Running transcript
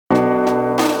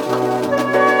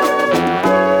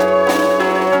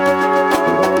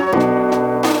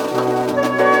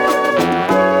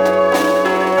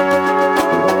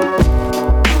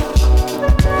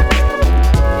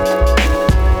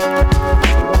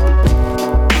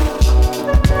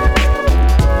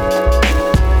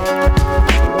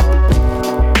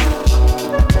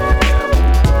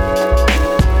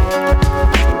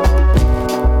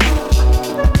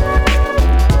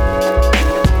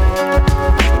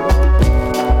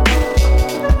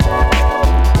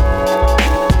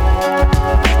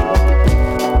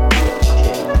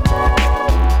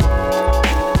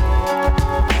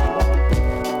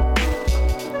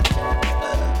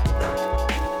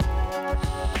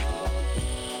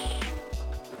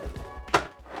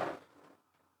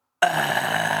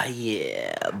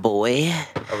Yeah, boy.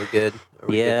 Are we good? Are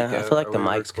we Yeah, good to I go? feel like Are the we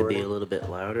mics could be a recording? little bit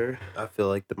louder. I feel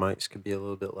like the mics could be a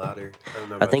little bit louder. I don't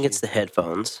know I about think you. it's the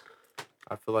headphones.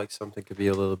 I feel like something could be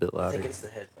a little bit I louder. think it's the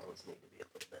headphones need to be a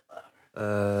little bit louder.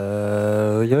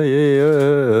 Yeah.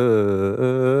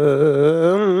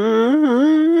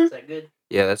 Is that good?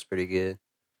 Yeah, that's pretty good.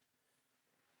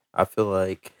 I feel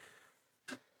like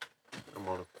I'm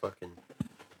on a fucking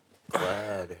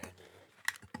ladder.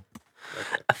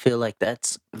 Okay. I feel like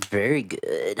that's very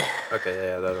good. Okay,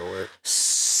 yeah, that'll work.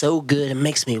 So good, it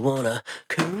makes me wanna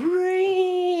cream.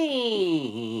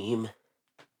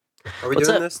 Are we What's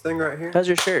doing up? this thing right here? How's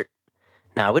your shirt?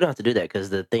 Nah, we don't have to do that because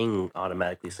the thing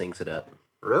automatically syncs it up.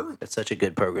 Really? It's such a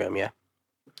good program, yeah.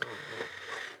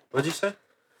 What'd you say?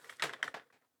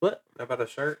 What? About a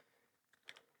shirt?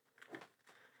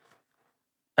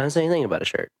 I didn't say anything about a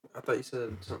shirt. I thought you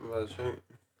said something about a shirt.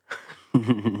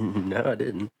 No, I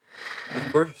didn't.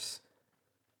 Of course.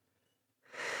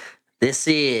 This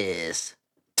is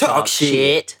Talk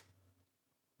shit.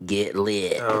 Get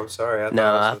lit. Oh, I'm sorry.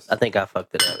 I think I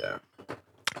fucked it up. Yeah.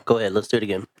 Go ahead, let's do it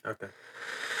again. Okay.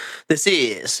 This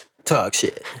is Talk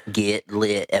Shit. Get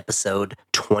Lit, episode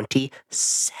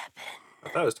 27. I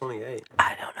thought it was 28.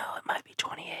 I don't know, it might be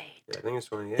 28. Yeah, I think it's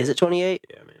 28. Is it 28?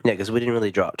 Yeah, man. Yeah, because we didn't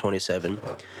really drop 27.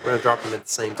 We're going to drop them at the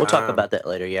same time. We'll talk about that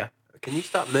later, yeah. Can you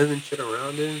stop moving shit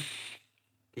around, dude?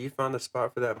 Can you find a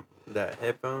spot for that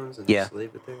headphones and just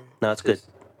leave it there? No, it's good.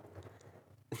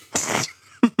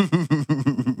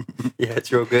 Yeah,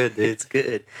 it's real good, dude. It's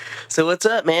good. So what's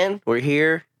up, man? We're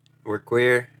here. We're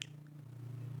queer.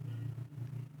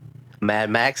 Mad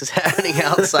Max is happening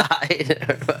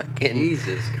outside. Fucking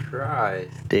Jesus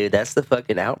Christ. dude, that's the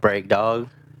fucking outbreak, dog.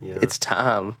 Yeah. It's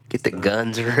time. Get the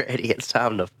guns ready. It's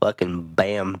time to fucking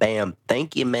bam, bam.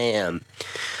 Thank you, ma'am.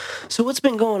 So what's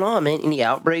been going on, man? Any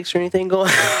outbreaks or anything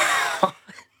going on?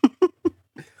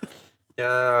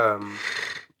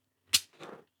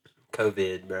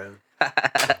 COVID, bro.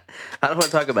 I don't want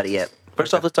to talk about it yet.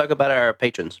 First off, let's talk about our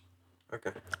patrons.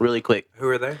 Okay. Really quick. Who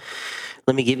are they?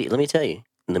 Let me tell you.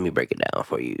 Let me break it down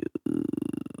for you.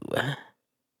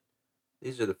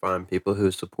 These are the fine people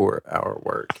who support our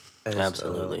work as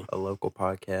Absolutely. A local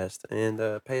podcast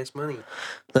and pay us money.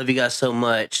 Love you guys so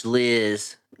much.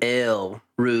 Liz, L,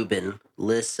 Ruben,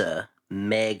 Lissa,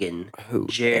 Megan,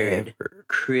 Jared,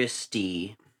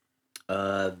 Christy,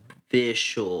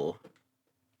 Vishal.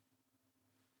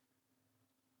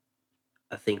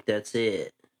 I think that's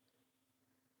it.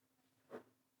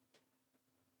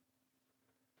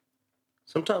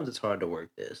 Sometimes it's hard to work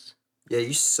this. Yeah,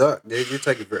 you suck, dude. You're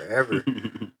taking forever.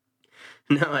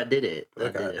 No, I did it.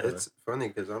 Look, it's funny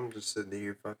because I'm just sitting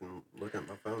here fucking looking at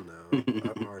my phone now.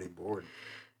 I'm already bored.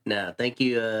 Nah, thank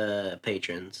you,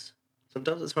 patrons.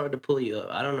 Sometimes it's hard to pull you up.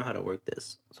 I don't know how to work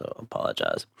this, so I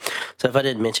apologize. So if I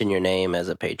didn't mention your name as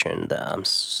a patron,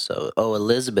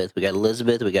 Elizabeth. We got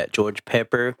Elizabeth. We got George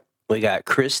Pepper. We got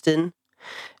Kristen,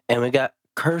 and we got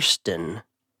Kirsten.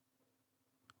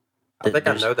 I think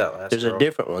I know that last. There's a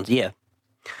different ones, yeah.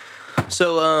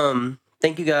 So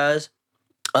thank you guys.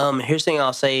 Here's the thing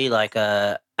I'll say. Like,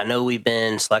 I know we've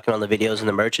been slacking on the videos and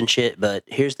the merch and shit, but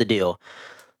here's the deal.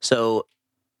 So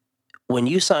when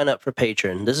you sign up for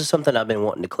Patreon, this is something I've been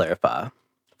wanting to clarify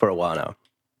for a while now.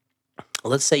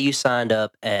 Let's say you signed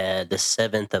up at the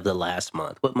 7th of the last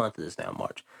month. What month is this now?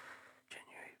 March,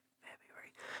 January,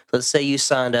 February. Let's say you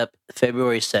signed up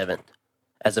February 7th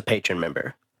as a patron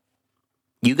member.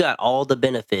 You got all the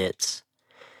benefits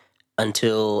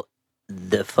until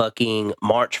the fucking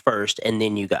March 1st, and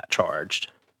then you got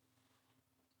charged.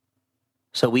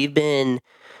 So we've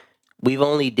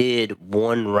only did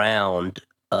one round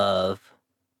of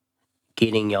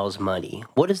getting y'all's money.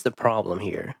 What is the problem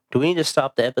here? Do we need to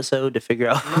stop the episode to figure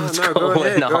out what's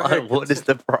going on? Go ahead. What is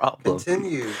the problem?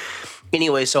 Continue.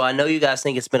 Anyway, so I know you guys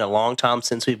think it's been a long time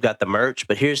since we've got the merch,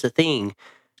 but here's the thing.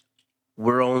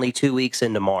 We're only 2 weeks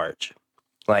into March.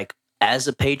 Like, as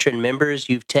a patron members,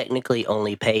 you've technically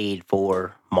only paid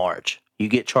for March. You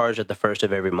get charged at the first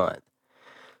of every month.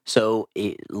 So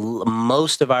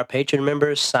most of our patron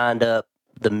members signed up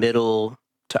the middle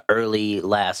to early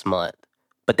last month,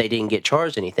 but they didn't get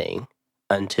charged anything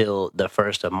until the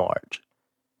 1st of March.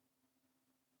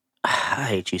 I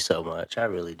hate you so much. I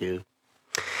really do.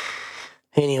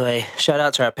 Anyway, shout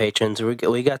out to our patrons. We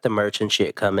got the merch and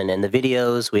shit coming, and the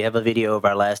videos. We have a video of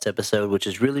our last episode, which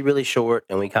is really, really short,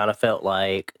 and we kind of felt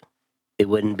like it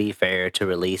wouldn't be fair to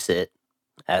release it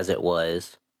as it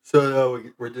was. So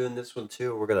we're doing this one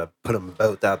too. We're gonna put them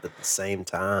both out at the same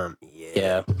time.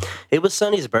 Yeah. It was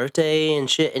Sonny's birthday and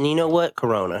shit, and you know what?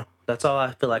 Corona. That's all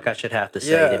I feel like I should have to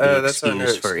say to be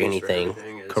excused for anything.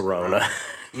 Corona.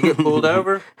 You get pulled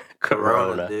over?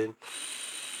 Corona. dude.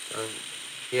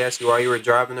 He asked you why you were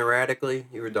driving erratically.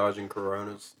 You were dodging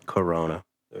Coronas. Corona.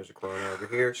 There's a Corona over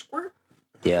here. Squirt.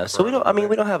 Yeah, so we Corona don't. I over mean,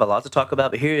 we there. don't have a lot to talk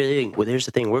about. But here's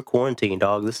the thing: we're quarantined,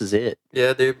 dog. This is it.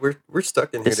 Yeah, dude, we're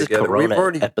stuck in This here is together. We've Corona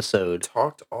already episode.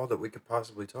 talked all that we could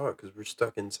possibly talk because we're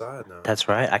stuck inside now. That's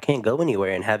right. I can't go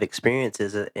anywhere and have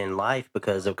experiences in life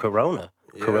because of Corona.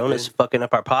 Yeah, Corona's dude. fucking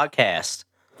up our podcast.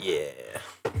 Yeah.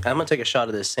 I'm gonna take a shot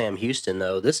of this Sam Houston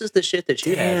though. This is the shit that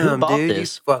you had. Who Damn, bought dude,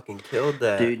 this? you fucking killed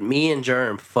that. Dude, me and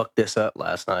Germ fucked this up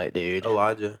last night, dude.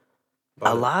 Elijah.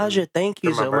 bought it Elijah, thank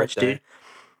you for my so much, birthday. dude.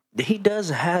 He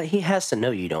has to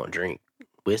know you don't drink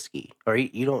whiskey or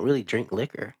you don't really drink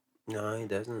liquor. No, he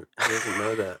doesn't. He doesn't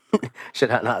know that.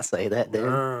 Should I not say that, dude?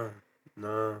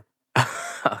 No.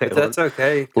 Okay, But that's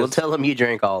okay. we'll 'cause- tell him you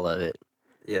drank all of it.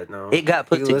 Yeah, no. It got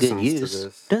put he to good listens use.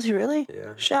 this. Does he really?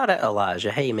 Yeah. Shout out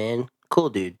Elijah. Hey man, cool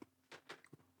dude.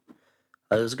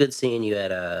 It was good seeing you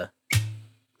at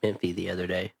Memphis the other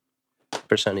day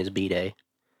for Sonny's B Day.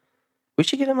 We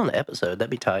should get him on the episode.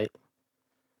 That'd be tight.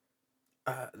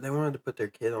 They wanted to put their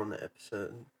kid on the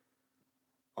episode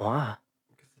Why?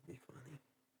 because it'd be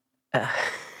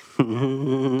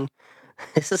funny.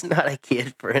 This is not a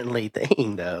kid friendly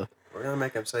thing though. We're gonna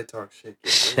make him say talk shit.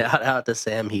 Shout out to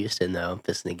Sam Houston though. I'm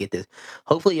fixing to get this.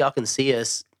 Hopefully y'all can see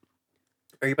us.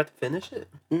 Are you about to finish it?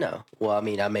 No. Well, I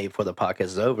mean, I may before the podcast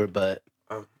is over, but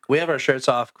Oh. we have our shirts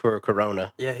off for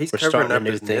Corona. Yeah, he's We're covering starting a up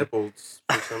new his thing. nipples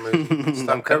for some reason.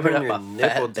 Stop I'm covering up your my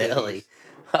nipple fat belly. titties.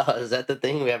 Oh, is that the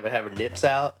thing? We have to have our nips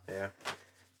out? Yeah.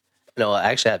 No, I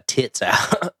actually have tits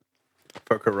out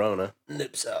for Corona.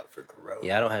 Nips out for Corona.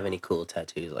 Yeah, I don't have any cool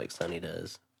tattoos like Sonny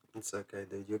does. It's okay,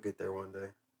 dude. You'll get there one day.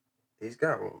 He's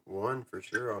got one for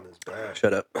sure on his back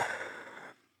Shut up.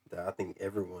 that I think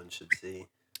everyone should see.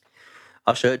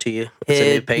 I'll show it to you. It's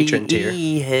a new patron tier.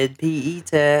 Head PE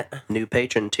tat. New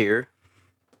patron tier.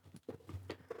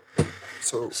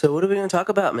 So, So what are we going to talk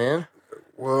about, man?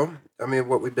 well, I mean,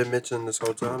 what we've been mentioning this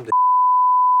whole time.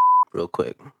 Real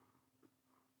quick.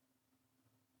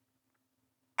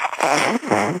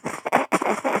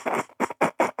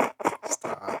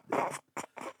 Stop,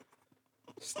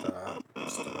 dude.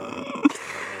 Stop.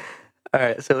 All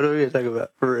right, so what are we going to talk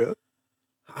about for real?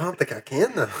 I don't think I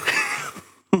can though.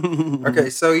 Okay,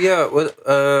 so yeah,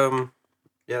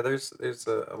 yeah, there's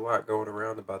a lot going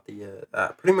around about the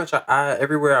pretty much I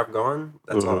everywhere I've gone,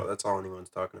 that's all anyone's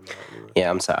talking about. Anyway. Yeah,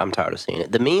 I'm tired of seeing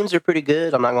it. The memes are pretty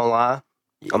good. I'm not gonna lie.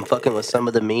 I'm fucking with some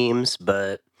of the memes,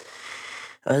 but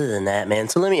other than that, man.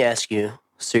 So let me ask you a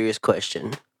serious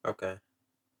question. Okay.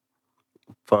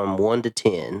 From 1 to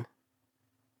 10,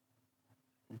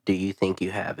 do you think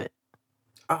you have it?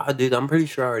 Dude, I'm pretty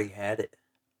sure I already had it.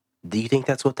 Do you think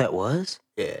that's what that was?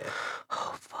 Yeah.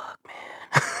 Oh fuck,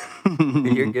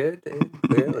 man. You're good, dude.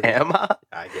 Really. Am I?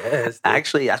 I guess. Dude.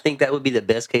 Actually, I think that would be the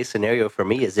best case scenario for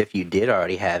me is if you did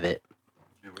already have it.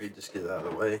 We just get it out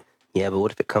of the way. Yeah, but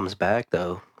what if it comes back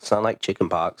though? It's not like chicken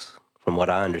pox, from what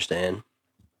I understand.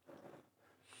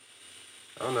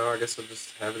 I don't know. I guess I'll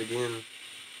just have it again.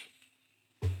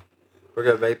 We're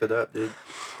gonna vape it up, dude.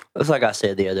 It's like I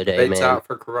said the other day, Vape's man. out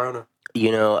for Corona.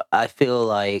 You know, I feel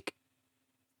like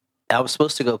I was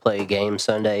supposed to go play a game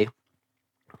Sunday,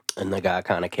 and the guy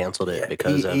kind of canceled it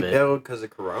because of he it. bailed because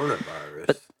of coronavirus.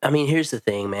 But I mean, here's the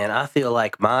thing, man. I feel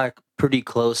like my pretty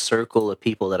close circle of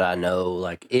people that I know,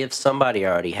 like if somebody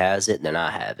already has it, then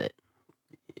I have it.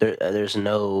 There's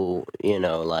no,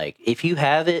 like if you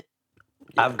have it,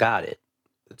 Yeah. I've got it.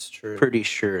 It's true. Pretty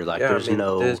sure. Like there's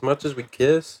no. As much as we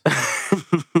kiss,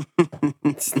 I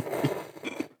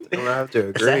don't have to Is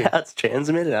agree. that how it's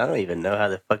transmitted? I don't even know how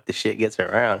the fuck the shit gets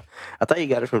around. I thought you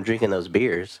got it from drinking those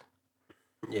beers.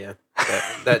 Yeah,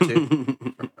 that too.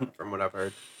 From what I've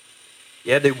heard.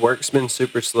 Yeah, dude, work's been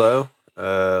super slow.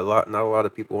 Not a lot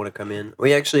of people want to come in.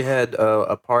 We actually had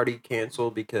a party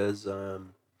canceled because man,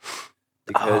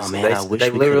 I wish they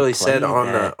we literally could've said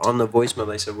played that. on the voicemail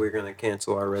they said we're gonna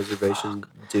cancel our reservation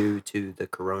due to the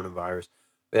coronavirus.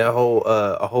 We had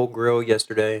a whole grill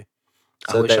yesterday.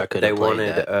 I wish I could they have played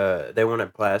wanted that. they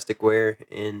wanted plasticware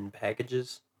in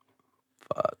packages.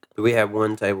 Fuck. We had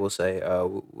one table say,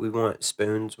 we want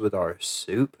spoons with our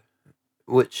soup,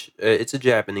 which it's a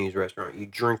Japanese restaurant. You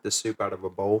drink the soup out of a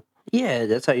bowl. Yeah,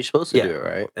 that's how you're supposed to Yeah. do it,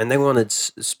 right? And they wanted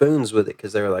spoons with it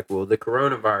because they were like, well, the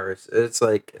coronavirus. It's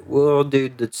like, well,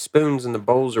 dude, the spoons and the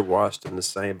bowls are washed in the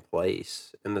same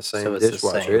place, in the same So it's the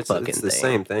dishwasher. same It's fucking the thing.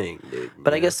 same thing, dude.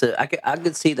 But I you guess I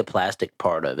could see the plastic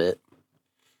part of it.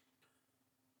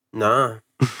 know?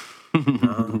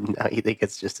 No, you think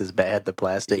it's just as bad, the Nah.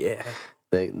 plastic? Yeah.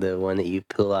 The one that you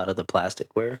pull out of the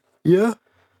plasticware? Yeah.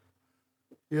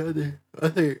 Yeah, dude. I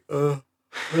think,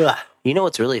 You know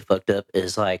what's really fucked up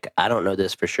is like I don't know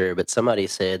this for sure, but somebody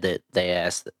said that they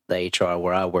asked the HR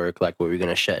where I work like were we going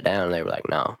to shut down, and they were like,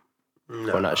 no,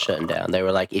 we're not shutting No. down. They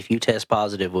were like, if you test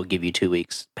positive, we'll give you 2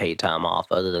 weeks paid time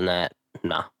off. Other than that,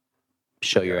 nah,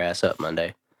 show your Yeah. ass up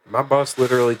Monday. My boss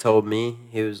literally told me,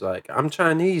 he was like, I'm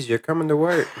Chinese, you're coming to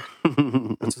work.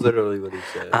 That's literally what he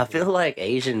said. I feel like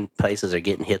Asian places are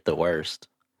getting hit the worst.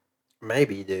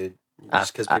 Maybe, dude.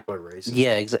 Just because people are racist.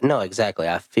 Yeah, no, exactly.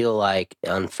 I feel like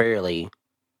unfairly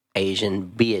Asian,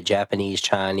 be it Japanese,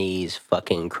 Chinese,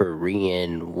 fucking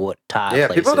Korean, what Thai Yeah,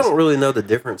 places. people don't really know the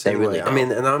difference. They Anyway. really I mean,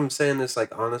 don't. and I'm saying this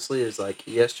like honestly, is like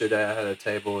yesterday I had a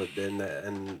table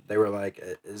and they were like,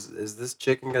 "Is this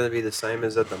chicken gonna be the same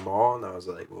as at the mall?" And I was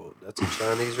like, "Well, that's a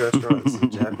Chinese restaurant. It's a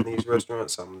Japanese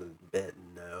restaurant, so I'm gonna bet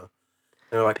no."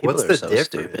 They're like, People "What's are the so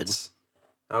difference?" stupid.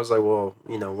 I was like, "Well,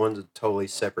 one's a totally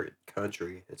separate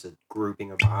country. It's a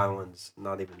grouping of islands,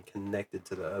 not even connected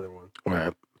to the other one.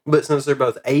 Right. But since they're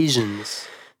both Asians,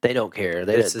 They don't care.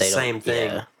 it's the They same don't,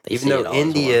 thing. Yeah, they Even see though it all as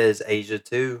India one. is Asia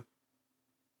too."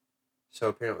 So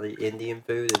apparently, Indian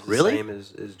food is the Really? same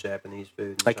as Japanese food.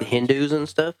 and Like the Chinese Hindus food. and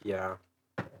stuff. Yeah,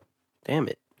 Damn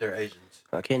it, they're Asians.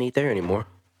 I can't eat there anymore.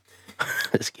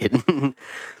 Just kidding.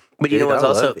 But you Dude, know what's I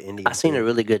also? love Indian I seen a food.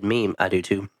 really good meme. I do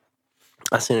too.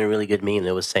 I seen a really good meme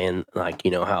that was saying like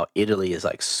how Italy is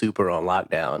like super on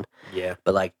lockdown, Yeah,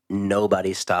 but like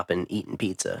nobody's stopping eating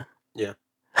pizza. yeah.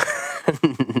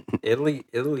 Italy's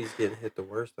getting hit the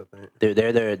worst, I think.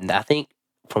 They're I think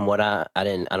from what I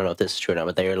don't know if this is true or not,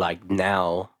 but they're like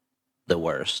now the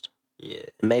worst. Yeah,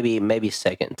 Maybe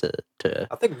second to.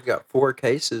 I think we got 4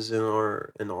 cases in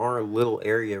our little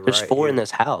area There's right 4 here. in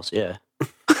this house. Yeah.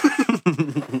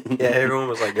 Yeah, everyone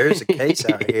was like, "There's a case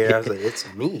out here." I was like,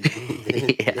 "It's me."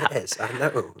 Yeah. Yes, I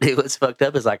know. Dude, what's fucked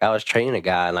up is like I was training a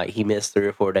guy and like he missed 3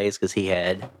 or 4 days because he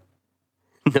had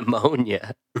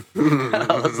pneumonia.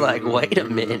 I was like, wait a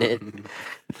minute.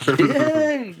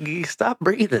 Yeah, you stop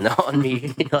breathing on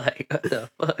me. Like, what the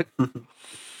fuck?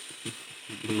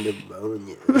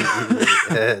 Pneumonia.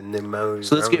 Pneumonia.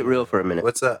 So let's get real for a minute.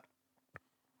 What's up?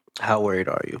 How worried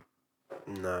are you?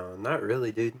 No, not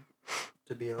really, dude.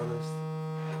 To be honest.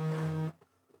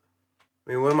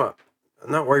 I mean, what am I?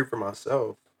 I'm not worried for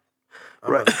myself.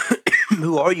 Right.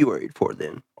 Who are you worried for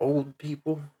then? Old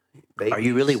people. Are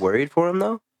you really babies. worried for them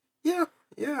though? Yeah,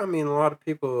 yeah. I mean, a lot of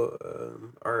people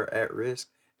are at risk.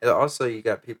 And also, you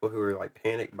got people who are like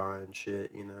panic buying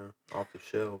shit, off the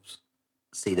shelves.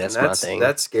 See, that's And my thing.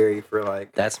 That's scary for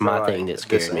like. That's for, my like, thing that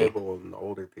scared me. disabled and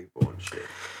older people and shit.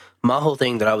 My whole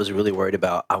thing that I was really worried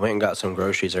about, I went and got some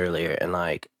groceries earlier, and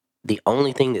like the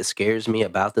only thing that scares me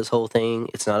about this whole thing,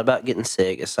 it's not about getting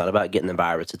sick, it's not about getting the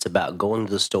virus, it's about going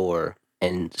to the store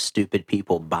and stupid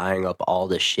people buying up all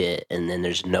the shit, and then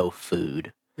there's no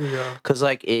food. Yeah. Because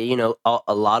like a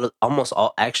lot of almost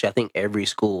all, actually, I think every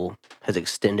school has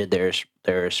extended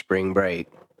their spring break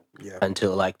Yeah.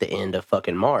 until like the end of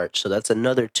fucking March. So that's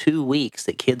another 2 weeks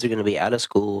that kids are going to be out of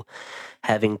school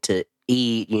having to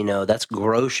eat. That's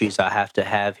groceries I have to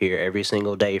have here every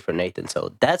single day for Nathan.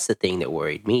 So that's the thing that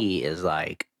worried me is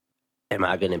like, am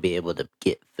I going to be able to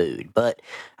get food? But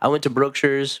I went to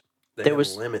Brookshire's. They There have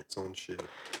was limits on shit.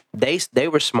 they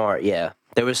were smart. Yeah,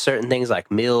 there was certain things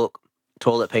like milk,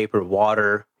 toilet paper,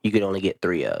 water you could only get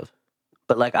 3 of.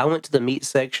 But like I went to the meat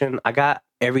section, I got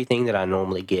everything that I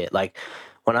normally get. Like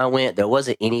when I went, there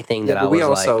wasn't anything Yeah, that but I we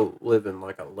was like, also live in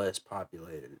like a less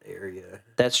populated area.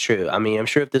 that's true. I mean, I'm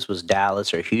sure if this was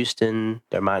Dallas or Houston,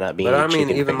 there might not be But any I mean,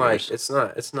 chicken even fingers.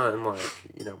 like it's not in like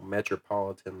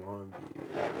metropolitan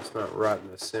Longview. It's not right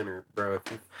in the center, bro.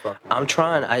 If you fucking. I'm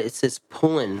trying. It's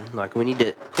pulling. Like we need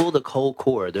to pull the whole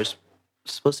cord. There's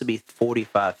supposed to be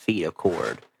 45 feet of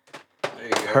cord. There you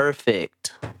go.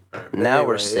 Perfect. Right, but Now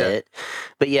we're anyway, set.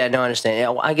 But yeah, no, I understand.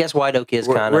 Yeah, I guess White Oak is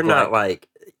kind we're of not like.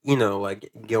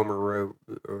 like Gilmer Road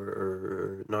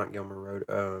or not Gilmer Road.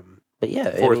 But yeah,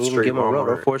 I Fourth mean, even Street Gilmore Road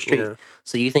or Walmart, 4th Street.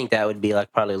 So you think that would be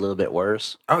like probably a little bit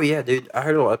worse? Oh yeah, dude. I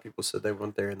heard a lot of people said they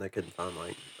went there and they couldn't find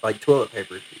like toilet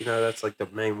paper. That's like the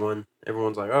main one.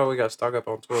 Everyone's like, "Oh, we got to stock up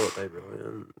on toilet paper." I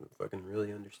don't fucking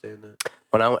really understand that.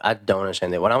 I don't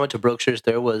understand that. When I went to Brookshire's,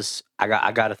 I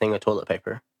got a thing of toilet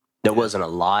paper. There wasn't a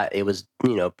lot. It was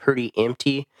pretty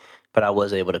empty, but I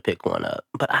was able to pick one up.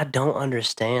 But I don't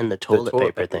understand the toilet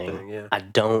paper thing. Yeah. I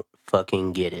don't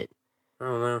fucking get it. I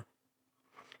don't know.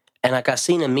 And like I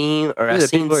seen a meme or I The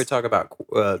seen people are talking about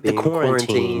being quarantine.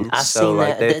 quarantined. I So seen like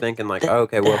that- they're that- thinking like, that-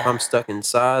 okay, well if I'm stuck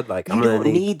inside, like you I'm gonna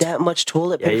don't need that much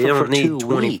toilet paper you don't for need 2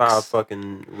 25 weeks.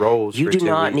 fucking rolls. You for do 2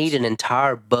 not weeks. need an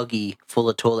entire buggy full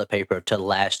of toilet paper to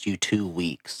last you 2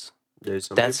 weeks. Dude,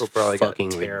 some That's people probably fucking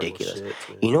got terrible ridiculous. shit,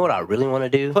 man. You know what I really want to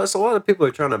do? Plus, a lot of people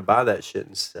are trying to buy that shit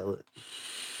and sell it.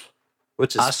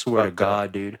 which is I swear to fucked up.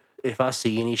 God, dude, if I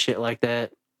see any shit like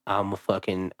that, I'm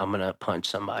gonna punch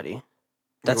somebody.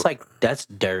 That's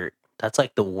dirt. That's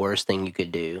like the worst thing you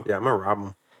could do. Yeah, I'm gonna rob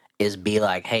them. Is be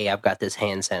like, hey, I've got this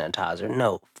hand sanitizer.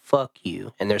 No, fuck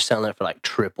you. And they're selling it for like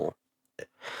triple.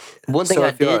 One thing So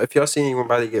I did. if y'all see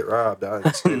anybody get robbed, I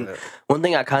didn't say that. One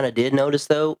thing I kind of did notice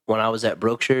though, when I was at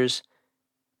Brookshire's,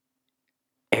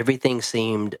 everything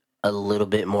seemed a little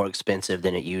bit more expensive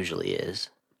than it usually is.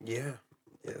 Yeah.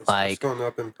 Yeah, it's Like, going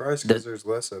up in price because there's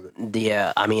less of it.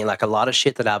 Yeah, I mean, like a lot of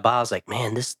shit that I buy, I was like,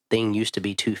 man, this thing used to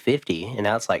be $250, and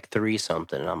now it's like 3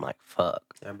 something, and I'm like, fuck.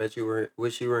 I bet you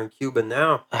wish you were in Cuba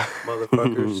now,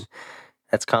 motherfuckers.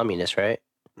 That's communist, right?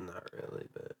 Not really,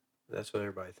 but that's what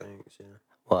everybody thinks. Yeah.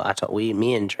 Well,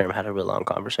 me and Jerm had a real long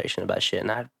conversation about shit,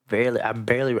 and I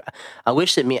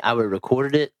wish that I would have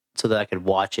recorded it so that I could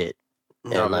watch it.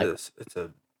 No, And, like, it's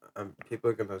a. People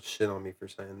are gonna shit on me for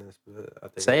saying this, but I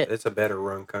think Say it. it's a better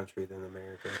run country than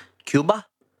America. Cuba?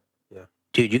 Yeah.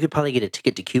 Dude, you could probably get a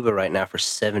ticket to Cuba right now for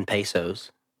 7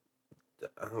 pesos.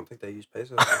 I don't think they use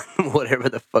pesos. Whatever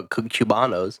the fuck,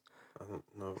 Cubanos. I don't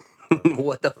know.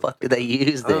 What the fuck do they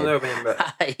use I then? don't know, man,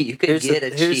 but you could get a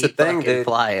here's the cheap thing, fucking dude.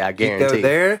 flight, I you guarantee. go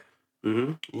there,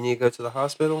 Mm-hmm. you need to go to the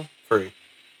hospital, free.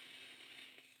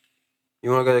 You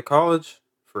want to go to college,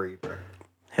 free, bro.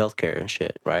 Healthcare and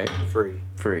shit, right?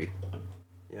 Free.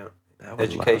 Yeah.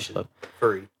 Education,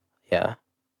 free. Yeah.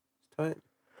 Tight.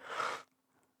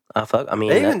 Fuck. I mean,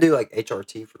 They even do like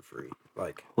HRT for free,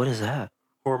 like what is that?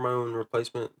 hormone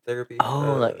replacement therapy.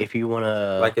 Oh, like if you want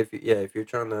to, like if you're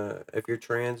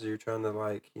trans, or you're trying to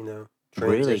like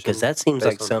really, because that seems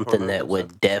like something that would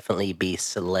stuff. definitely be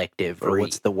selective, Free. or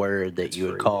what's the word that It's you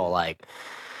would free, call man. like?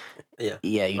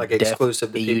 Yeah, you like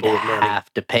exclusive to you'd people with money.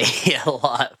 have to pay a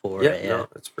lot for it. No,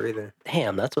 it's free there.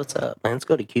 Damn, that's what's up, man. Let's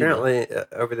go to Cuba. Apparently,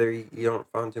 over there you don't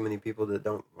find too many people that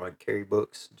don't like carry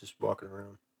books just walking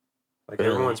around. Like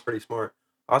Really? everyone's pretty smart.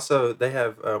 Also, they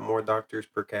have more doctors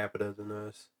per capita than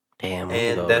us. Damn, we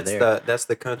And can go over there. that's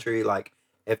the country, like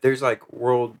if there's like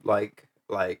world like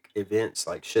events,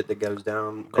 like shit that goes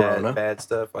down, Corona? bad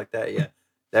stuff like that, yeah,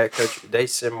 that country, they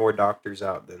send more doctors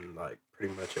out than like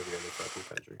pretty much every other fucking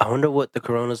country. I wonder what the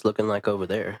corona's looking like over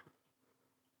there.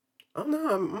 I don't know,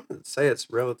 I'm gonna say it's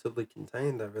relatively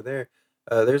contained over there.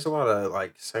 There's a lot of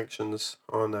like sanctions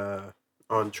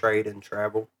on trade and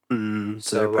travel.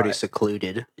 So they're pretty like,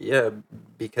 secluded. Yeah,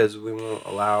 because we won't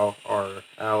allow our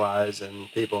allies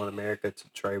and people in America to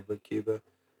trade with Cuba,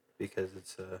 because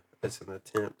it's an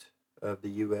attempt of the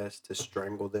U.S. to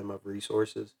strangle them of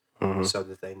resources, so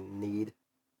that they need,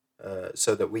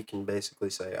 so that we can basically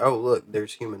say, oh look,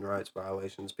 there's human rights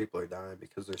violations, people are dying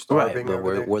because they're starving. Right,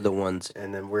 but we're the ones,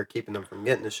 and then we're keeping them from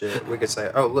getting the shit. We could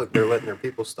say, oh look, they're letting their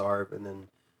people starve, and then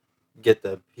get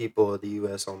the people of the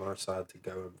U.S. on our side to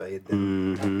go invade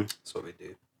them. That's what we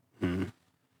do.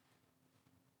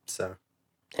 So,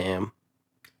 damn.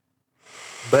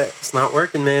 but it's not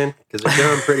working, man, because they're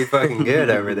doing pretty fucking good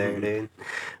over there, dude.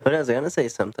 But I was gonna say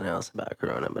something else about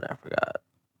Corona, but I forgot.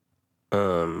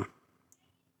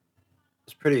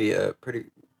 It's pretty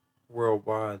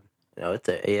worldwide. No, I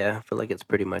feel like it's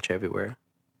pretty much everywhere.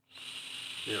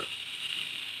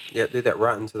 Yeah, do that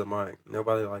right into the mic.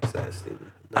 Nobody likes that,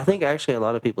 Steven. I think actually a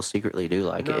lot of people secretly do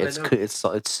like No, it.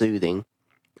 It's soothing.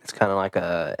 It's kind of like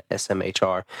a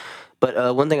SMHR.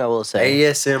 But one thing I will say,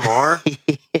 ASMR.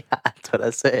 Yeah, that's what I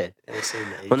said.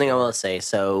 One thing I will say,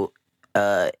 so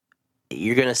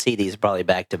you're gonna see these probably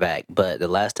back to back, but the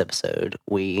last episode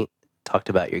we talked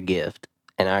about your gift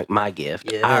and my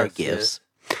gift, our gifts.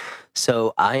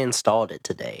 So I installed it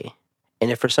today, and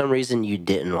if for some reason you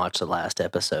didn't watch the last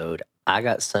episode, I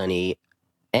got Sonny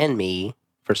and me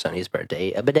for Sonny's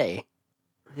birthday a bidet.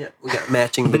 Yeah, we got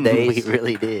matching bidets. We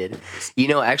really did. You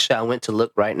know, actually, I went to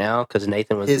look right now because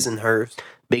Nathan was his and hers.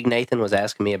 Big Nathan was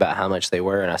asking me about how much they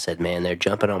were, and I said, "Man, they're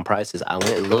jumping on prices." I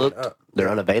went and looked; they're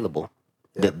unavailable.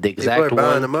 Yeah. The exact People are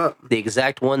buying one, them up. the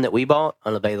exact one that we bought,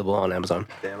 unavailable on Amazon.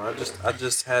 Damn, I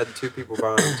just had 2 people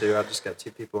buying them too. I just got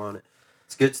 2 people on it.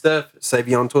 It's good stuff. Save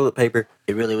you on toilet paper.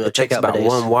 It really will. It Check takes out about bidets.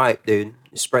 1 wipe, dude.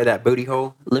 You spray that booty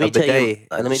hole. Let me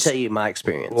tell you my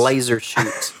experience. Laser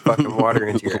shoots fucking water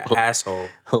into your asshole.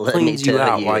 Cleans you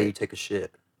out while you take a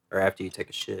shit, or after you take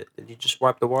a shit. And you just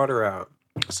wipe the water out.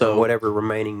 So whatever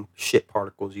remaining shit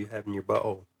particles you have in your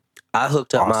butthole. I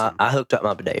hooked up Awesome.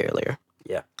 my bidet earlier.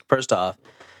 Yeah. First off,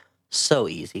 so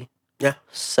easy. Yeah.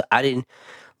 So I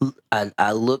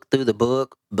looked through the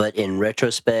book, but in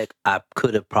retrospect, I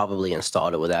could have probably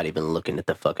installed it without even looking at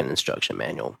the fucking instruction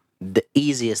manual. The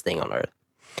easiest thing on earth.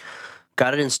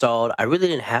 Got it installed. I really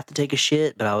didn't have to take a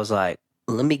shit, but I was like,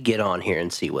 let me get on here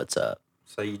and see what's up.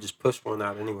 So you just pushed one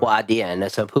out anyway. Well, I did,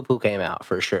 and so poo came out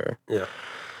for sure. Yeah.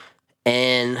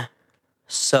 And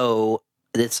so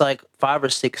it's like 5 or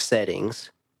 6 settings,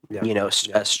 Yeah. you know,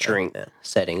 strength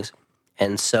settings.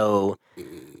 And so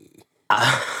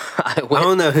I I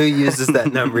don't know who uses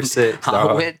that number 6. I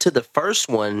dog. went to the first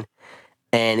one,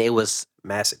 and it was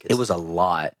Masochist. it was a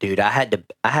lot, dude. I had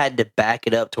to back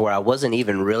it up to where I wasn't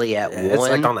even really at one. It's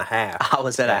like on a half. I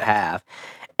was at a half.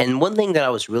 And one thing that I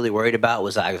was really worried about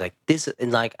was I was like, this,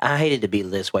 and like, I hated to be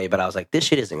this way, but I was like, this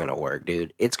shit isn't going to work,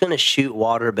 dude. It's going to shoot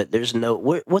water, but there's no,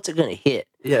 what's it going to hit?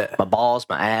 Yeah. My balls,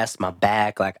 my ass, my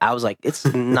back. Like, I was like, it's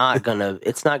not going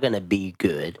to be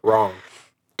good. Wrong.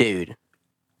 Dude,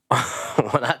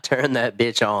 when I turned that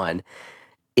bitch on,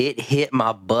 it hit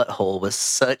my butthole with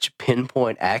such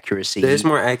pinpoint accuracy. It's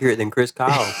more accurate than Chris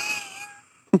Kyle.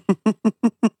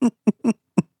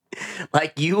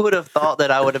 Like, you would have thought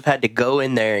that I would have had to go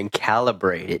in there and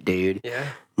calibrate it, dude. Yeah.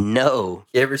 No.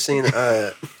 You ever seen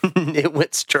It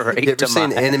went straight you ever to seen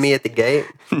my Enemy at the Gate?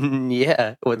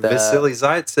 Yeah, with Vasily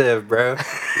Zaitsev, bro.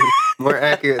 More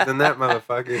accurate than that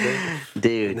motherfucker,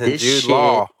 dude. Than This Jude shit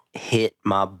Law. hit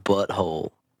my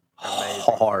butthole Amazing.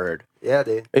 hard. Yeah,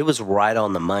 dude. It was right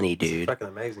on the money, It's dude. fucking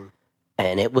amazing.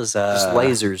 And it was Just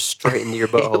lasers straight into your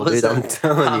butthole, was dude. I'm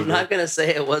telling you. I'm not gonna say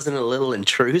it wasn't a little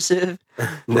intrusive.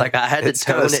 Like, I had to It's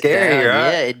tone kinda it scary, down.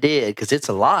 right? Yeah, it did, because it's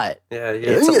a lot. Yeah,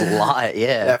 It's a lot.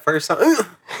 Yeah, That first time.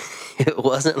 it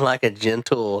wasn't like a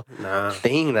gentle Nah.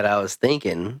 thing that I was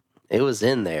thinking. It was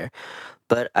in there,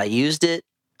 but I used it.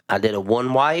 I did a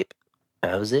one wipe.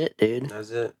 That was it, dude. That's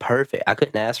it. Perfect. I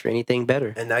couldn't ask for anything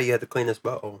better. And now you have the cleanest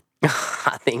butthole.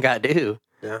 I think I do.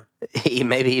 Yeah.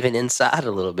 Maybe even inside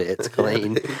a little bit. It's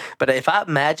clean. Yeah, dude. But if I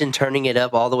imagine turning it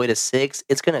up all the way to 6,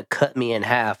 it's gonna cut me in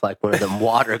half like one of them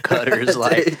water cutters.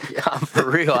 Like, Dude, yeah. I'm for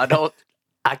real.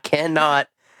 I cannot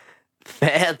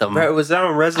fathom. Bro, was that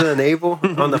on Resident Evil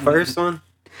on the first one?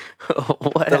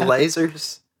 What The happened?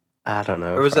 lasers? I don't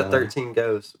know. Or was that probably. 13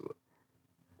 Ghosts?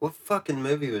 What fucking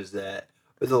movie was that?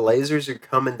 Where the lasers are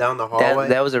coming down the hallway?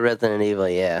 That was a Resident Evil,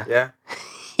 yeah. Yeah.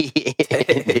 Dude,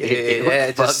 Yeah,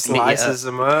 it just fucked me up. slices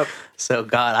them up. So,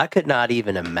 God, I could not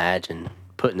even imagine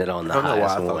putting it on the I don't know why I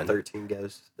highest thought one. 13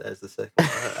 Ghosts as the second one.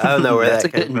 I don't know where That's that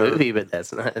a good came from. movie, but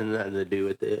that's nothing to do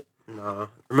with it. No.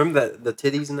 Remember the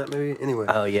titties in that movie? Anyway.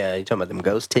 Oh, yeah, you talking about them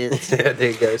ghost tits? Yeah,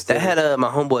 there you go. That had my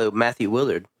homeboy Matthew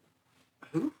Willard.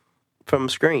 Who? From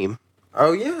Scream.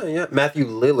 Oh, yeah. Matthew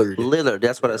Lillard. Lillard,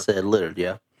 that's what I said. Lillard,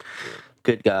 yeah.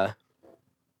 Good guy.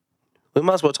 We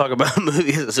might as well talk about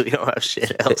movies as we don't have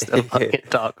shit else to fucking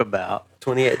talk about.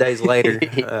 28 Days Later.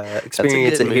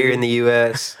 Experience good it here movie. in the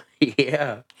U.S.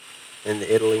 Yeah. and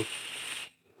Italy.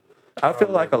 I feel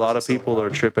like a lot of people are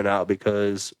tripping out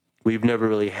because We've never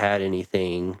really had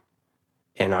anything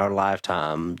in our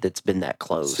lifetime that's been that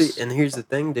close. See, and here's the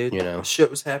thing, dude. You know. Shit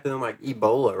was happening like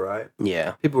Ebola, right?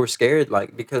 Yeah. People were scared,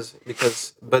 like because,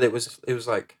 but it was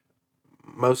like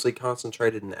mostly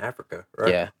concentrated in Africa, right?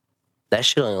 Yeah. That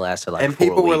shit only lasted like and 4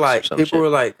 people were weeks or like, some people shit. were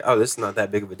like, oh, this is not that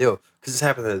big of a deal because it's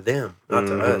happening to them, not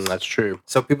to us. That's true.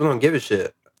 So people don't give a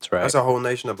shit. That's right. That's a whole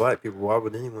nation of black people. Why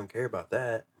would anyone care about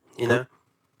that? You know,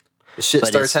 the shit But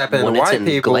starts it's- happening to when it's white in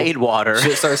people. Glade water.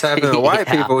 Shit starts happening to white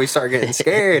Yeah. people. We start getting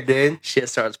scared, dude. Shit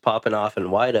starts popping off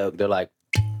in White Oak. They're like,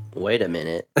 wait a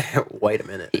minute. Wait a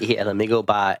minute. Yeah, let me go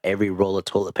buy every roll of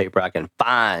toilet paper I can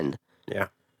find. Yeah.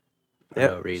 For Yeah,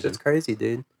 no reason. It's crazy,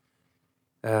 dude.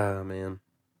 Oh man.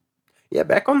 Yeah,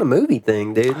 back on the movie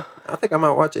thing, dude. I think I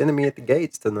might watch Enemy at the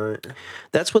Gates tonight.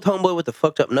 That's with homeboy with the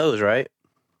fucked up nose, right?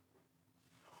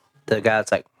 The guy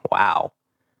that's like, wow.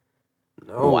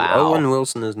 No, Wow. Owen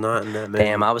Wilson is not in that movie.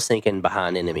 Damn, I was thinking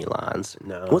behind enemy lines.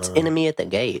 No. What's enemy at the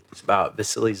gate? It's about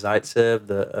Vasily Zaitsev,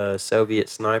 the Soviet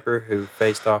sniper who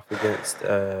faced off against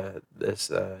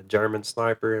this German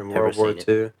sniper in Never World War seen it.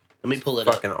 II. Let me pull it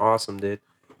up. Fucking awesome, dude.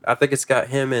 I think it's got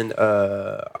him and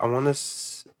I want to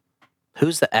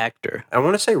Who's the actor?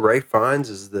 say Ray Fiennes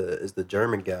is the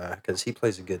German guy because he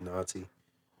plays a good Nazi.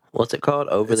 What's it called?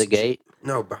 Over the It's- gate?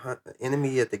 No, behind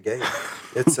Enemy at the Gate.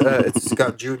 It's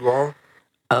got Jude Law.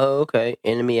 Oh, okay.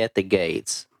 Enemy at the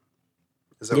gates.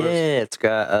 Is that Yeah, what it's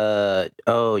got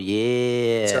oh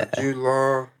it's yeah. got Jude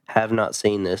Law. Have not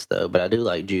seen this though, but I do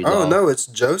like Jude Oh Law. no, it's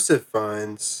Joseph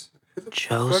Fiennes. Who the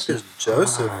fuck is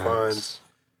Joseph Fiennes?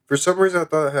 For some reason, I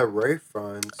thought it had Ray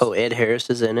Fiennes. Oh, Ed Harris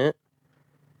is in it.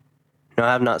 No,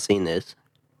 I have not seen this.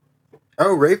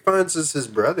 Oh, Ray Fiennes is his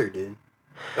brother, dude.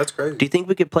 That's crazy. Do you think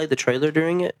we could play the trailer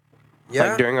during it? Yeah,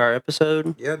 Like during our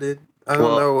episode? yeah, dude. I don't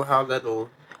Well- know how that'll.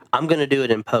 I'm gonna do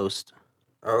it in post.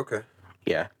 Oh, okay.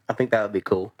 Yeah, I think that would be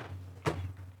cool.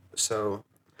 So,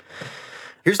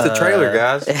 here's the trailer,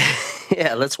 guys.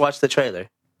 Yeah, let's watch the trailer.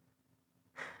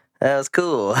 That was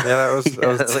cool. Yeah, that was. Yeah,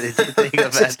 what did you think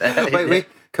about that? Wait.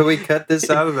 Could we cut this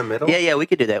out of the middle? Yeah, we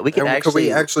could do that. We could And could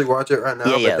we actually watch it right now?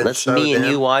 Yeah, but yeah. then Let's show me and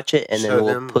them? you watch it, and then show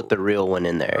we'll them? put the real one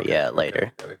in there. Okay, Yeah, okay,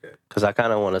 later. Okay. Because I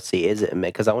kind of want to see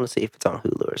because I want to see if it's on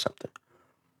Hulu or something.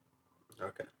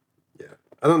 Okay. Yeah.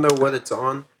 I don't know what it's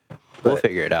on. We'll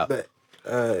figure it out. But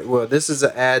well, this is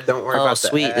an ad. Don't worry Oh, about the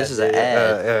sweet. ad. This is an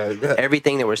ad.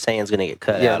 Everything that we're saying is gonna get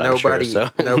cut Yeah, out. I'm nobody,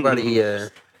 sure, so. nobody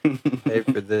paid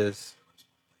for this.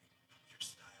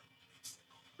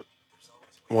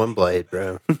 One blade,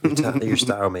 bro. Your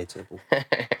style made simple. I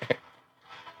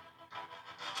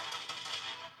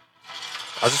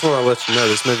just want to let you know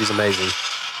this movie's amazing. If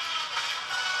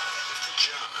the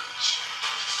Germans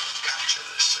capture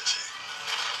this city,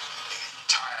 the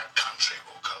entire country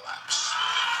will collapse.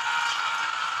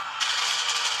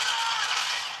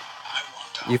 I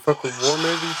want You fuck with war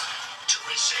movies? to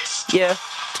resist. Yeah,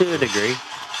 to a degree.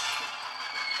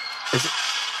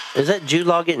 Is that Jude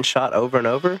Law getting shot over and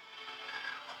over?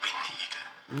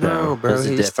 We need No, bro. this is a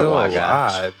He's different still white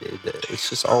guy. alive. Dude. It's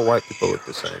just all white people look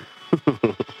the same.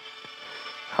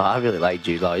 Oh, I really like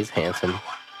Jude Law. He's handsome.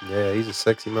 Yeah, he's a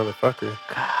sexy motherfucker.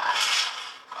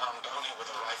 armed only with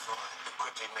a rifle. It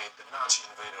quickly made the Nazi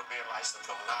invader realize that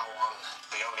from now on,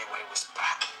 the only way was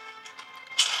back.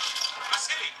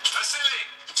 Vasily! Vasily!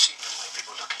 You've seen the way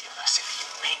people look at you, Vasily. You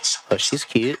mean something Oh, she's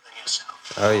cute. than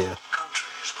yourself. Oh yeah, The country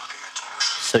is looking at you.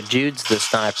 So Jude's the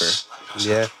sniper.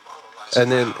 yeah.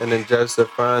 And then Joseph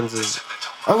Fiennes is.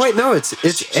 Oh wait, no, it's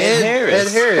Ed Harris.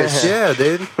 Ed Harris. Yeah,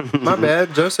 dude. My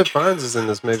bad. Joseph Fiennes is in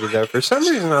this movie though. For some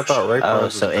reason, I thought Ray Oh,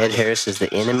 Fiennes so was Ed Harris is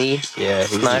the enemy. Yeah,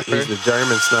 sniper. He's the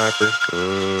German sniper,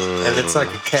 and it's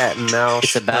like a cat and mouse.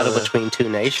 It's a battle kinda between two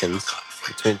nations.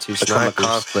 between two Become a snipers.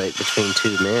 conflict between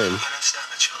two men. I don't stand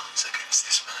a chance against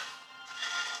this man.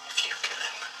 If you kill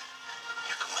him,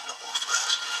 you can win the war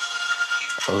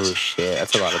first. Oh shit,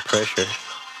 that's a lot of pressure.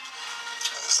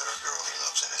 Is there a girl he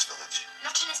loves in his village?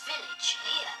 Not in his village,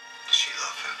 here. Does she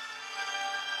love him?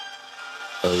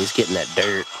 Oh, he's getting that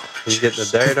dirt. He's getting the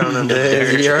dirt on him, The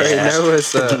dude. dirt, You already yeah. know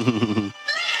what's up.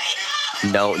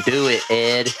 Don't do it,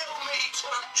 Ed.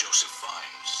 Joseph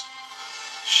Fiennes.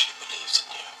 She believes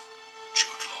in you.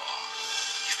 Jude Law.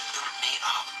 You've brought me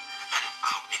up and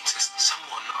out into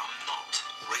someone I'm not.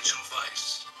 Rachel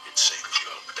Weisz. It saves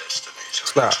your destiny.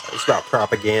 It's about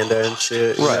propaganda and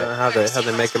shit. You Right. know, how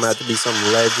they make him out to be some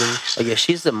legend. Oh yeah,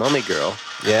 she's the mummy girl.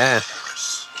 Yeah.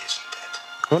 Harris isn't dead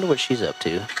I wonder what she's up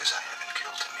to. because I haven't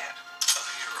killed him yet.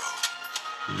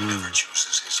 A hero never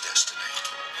chooses his destiny.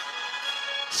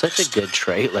 Such a good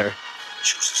trailer.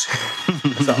 Chooses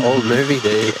him. It's an old movie,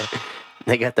 dude.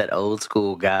 They got that old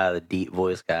school guy, the deep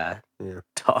voice guy, Yeah.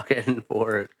 talking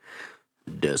for it.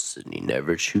 Destiny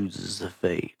never chooses the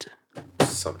fate.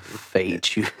 Something. Fate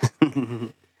chooses.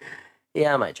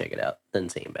 Yeah, I might check it out. Doesn't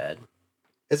seem bad.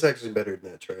 It's actually better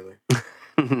than that trailer.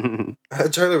 The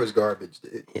trailer was garbage,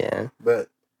 dude. Yeah, But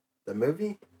the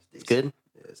movie, it's good.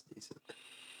 Yeah, it's decent.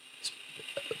 It's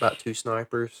about two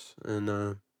snipers and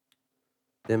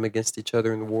them against each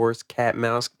other in the wars, cat and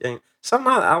mouse game.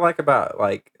 Something I like about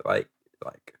like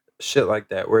shit like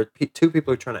that, where two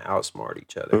people are trying to outsmart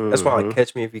each other. That's why I like Mhm.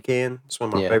 Catch Me If You Can. It's one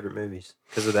of my Yeah. favorite movies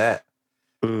because of that.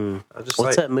 Mm. I just What's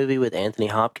like that movie with Anthony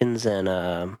Hopkins and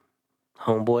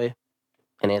Homeboy?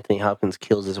 And Anthony Hopkins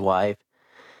kills his wife,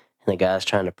 and the guy's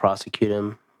trying to prosecute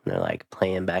him. And they're like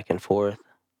playing back and forth.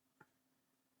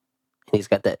 And he's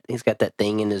got that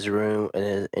thing in his room,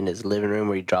 in his living room,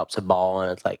 where he drops a ball,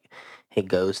 and it's like it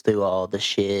goes through all the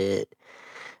shit.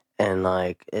 And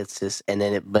like it's just, and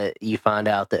then but you find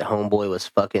out that Homeboy was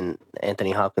fucking Anthony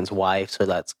Hopkins' wife, so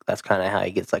that's kind of how he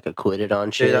gets like acquitted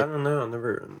on shit. Dude, I don't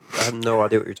know. I have no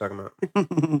idea what you're talking about.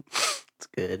 It's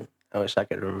good. I wish I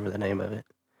could remember the name of it.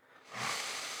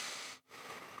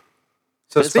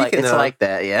 So It's like speaking it's of, like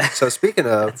that, yeah. speaking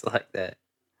of, It's like that.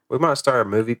 we might start a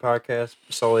movie podcast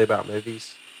solely about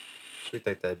movies. We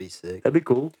think that'd be sick. That'd be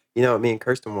cool. You know what me and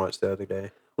Kirsten watched the other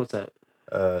day? What's that?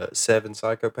 7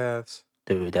 Psychopaths.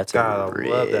 Dude, that's God, a I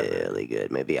love that movie. really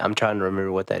good movie. I'm trying to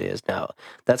remember what that is now.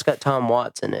 That's got Tom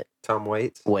Watts in it. Tom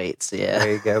Waits. Waits, yeah.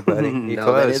 There you go, buddy. You No,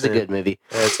 that close, is a man. good movie.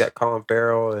 It's got Colin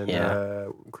Farrell and Yeah.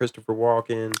 Christopher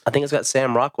Walken. I think it's got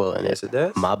Sam Rockwell in it. Yes, it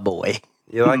does. My boy.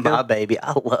 You like My him? baby.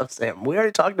 I love Sam. We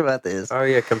already talked about this. Oh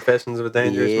yeah, Confessions of a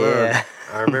Dangerous Yeah. Mind.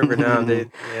 I remember now,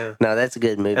 dude. Yeah. No, that's a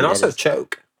good movie. And That also is-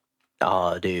 Choke.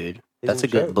 oh, dude. He's That's in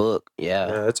a good Choke. book. Yeah.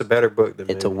 Yeah, it's a better book than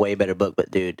It's a movie. way better book, but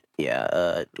dude,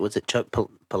 yeah. Was it Chuck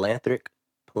Palahnic?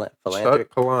 Chuck Palahnic?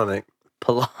 Palahnic.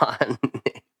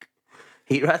 Palahnic.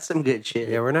 He writes some good shit.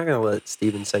 Yeah, we're not gonna let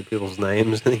Steven say people's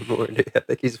names anymore, dude. I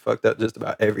think he's fucked up just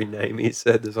about every name he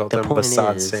said this whole The time point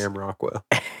besides is- Sam Rockwell.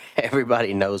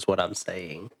 Everybody knows what I'm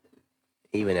saying.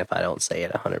 even if I don't say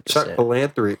it Chuck 100%.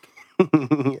 Philanthropic.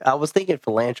 I was thinking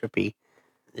philanthropy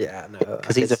Yeah, I know.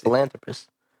 because he's a philanthropist.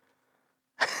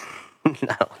 I don't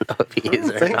know if he I is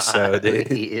don't or think not. so, dude.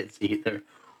 He is either.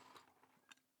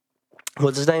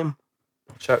 What's his name?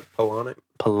 Chuck Palahniuk.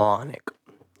 Palahniuk.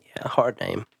 Yeah, hard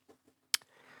name.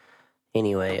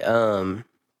 Anyway,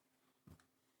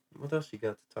 What else you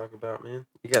got to talk about, man?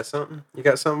 You got something? You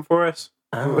got something for us?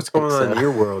 I don't What's think going on so. in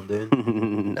your world, dude?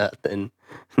 Nothing.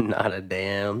 Not a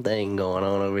damn thing going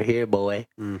on over here, boy.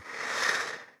 Mm.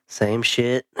 Same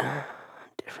shit,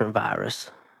 different virus.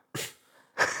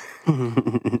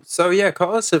 So yeah,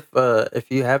 call us if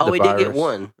you have the we virus. did get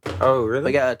one. Oh, really?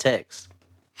 We got a text.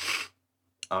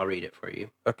 I'll read it for you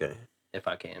Okay. if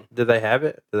I can. Do they have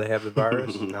it? Do they have the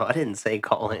virus? No, I didn't say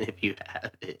call in if you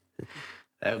have it.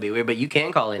 That would be weird, but you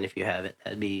can call in if you have it.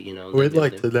 That'd be, We'd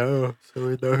like to know, so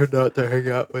we know who not to hang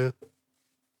out with.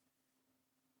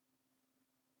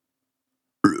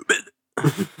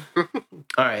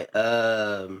 All right.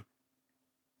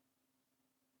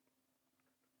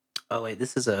 Oh wait,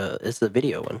 this is a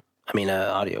video one. I mean,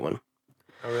 audio one.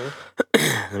 Oh, really?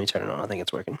 Let me turn it on. I think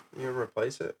it's working. You gonna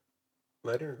replace it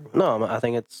later? No, I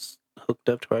think it's hooked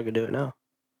up to where I can do it now.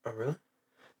 Oh, really?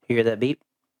 You hear that beep?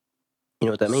 You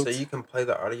know what that means? So you can play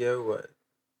the audio. What?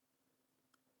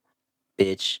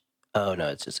 Bitch. Oh no,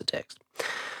 it's just a text.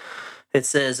 It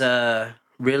says,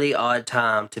 really odd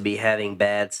time to be having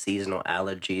bad seasonal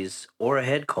allergies or a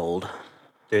head cold.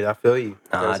 Dude, I feel you.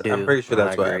 Nah, I do. I'm pretty sure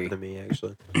that's what agree. happened to me,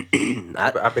 actually.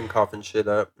 I, I've been coughing shit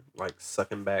up, like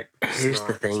sucking back. Here's the snot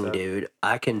and thing, stuff. dude.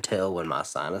 I can tell when my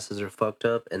sinuses are fucked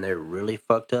up, and they're really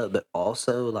fucked up. But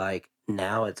also, like,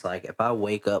 now it's like if I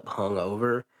wake up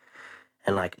hungover,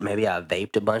 and like maybe I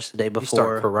vaped a bunch the day You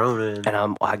start before, coronaing.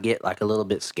 and I get like a little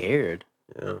bit scared.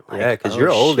 Yeah, Like, because oh, you're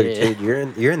older, shit.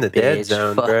 dude. You're in the dead Bitch,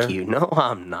 zone, fuck bro. you. No,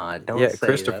 I'm not. Don't Yeah, say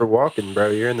Christopher that. Walken, bro.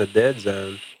 You're in the dead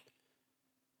zone.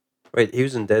 Wait, he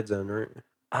was in dead zone, right?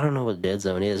 I don't know what dead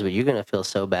zone is, but you're gonna feel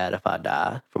so bad if I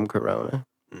die from corona.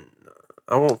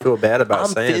 I won't feel bad about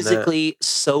I'm saying physically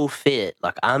so fit.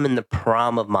 Like I'm in the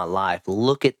prime of my life.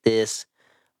 Look at this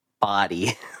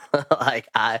body. Like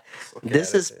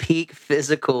this is peak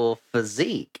physical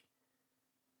physique.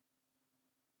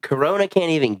 Corona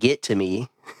can't even get to me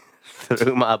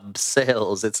through my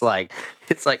cells. It's like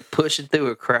pushing through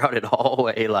a crowded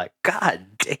hallway. Like, god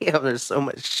damn, there's so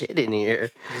much shit in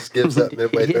here. Just gives up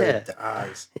midway through Yeah. and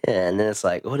dies. Yeah, and then it's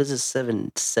like, what is this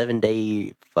 7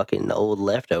 day fucking old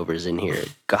leftovers in here?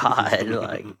 God,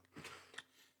 like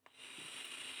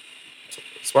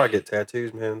That's why I get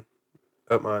tattoos, man.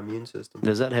 Up my immune system.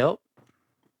 does that help?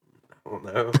 I don't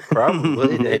know.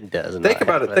 Probably. dude. It doesn't. Think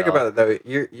about it. Think about it though.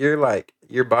 You're like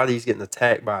your body's getting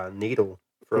attacked by a needle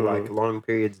for like long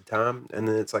periods of time, and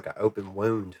then it's like an open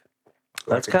wound.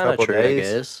 For That's like a kind of couple true, I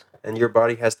days, guess. and your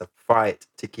body has to fight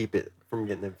to keep it from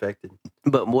getting infected.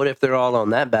 But what if they're all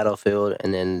on that battlefield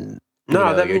and then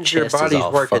No, that your means your chest is body's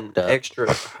all working fucked up?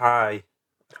 extra high.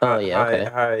 Oh, yeah, okay.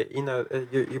 High. You know,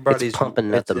 your body's It's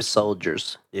pumping at them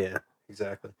soldiers. Yeah,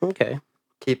 exactly. Okay,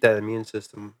 Keep that immune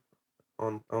system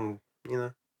on. You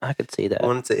know, I could see that.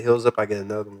 once it heals up, I get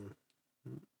another one.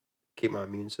 Keep my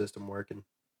immune system working.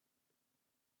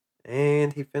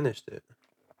 And he finished it.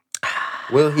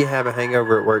 Will he have a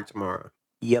hangover at work tomorrow?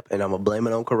 Yep, and I'm gonna blame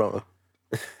it on Corona.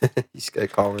 He's gonna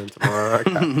call in tomorrow.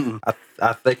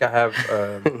 I think I have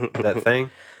that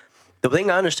thing. The thing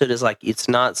I understood is like it's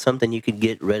not something you could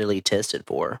get readily tested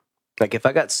for. Like if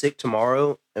I got sick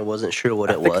tomorrow and wasn't sure what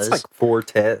I it think was, it's like 4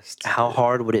 tests. how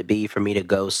hard would it be for me to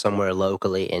go somewhere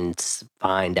locally and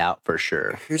find out for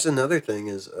sure? Here's another thing: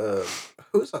 is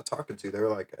who was I talking to? They were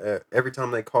like, every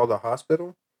time they call the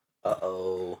hospital,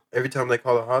 every time they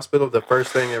call the hospital, the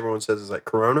first thing everyone says is like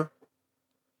Corona.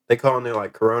 They call and they're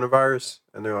like coronavirus,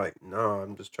 and they're like, no,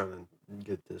 I'm just trying to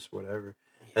get this whatever.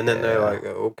 And then they're like,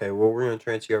 okay, well, we're gonna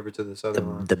transfer you over to this other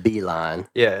line. The B line.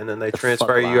 Yeah, and then they the transfer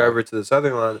fuck you line. over to this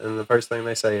other line, and the first thing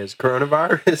they say is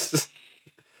coronavirus.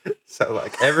 So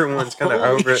like everyone's kind of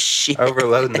Holy shit.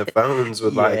 overloading the phones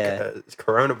with like Yeah.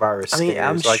 coronavirus I mean,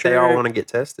 I'm scares. Like they all sure- want to get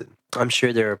tested. I'm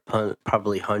sure there are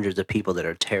probably hundreds of people that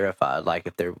are terrified. Like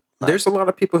if they're like, There's a lot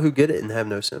of people who get it and have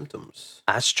no symptoms.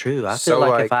 that's true. I So, feel like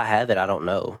like- if I have it, I don't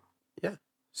know.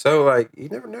 So like you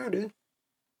never know, dude.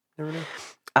 Never know.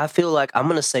 I feel like I'm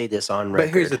gonna say this on record.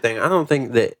 But here's the thing: I don't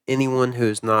think that anyone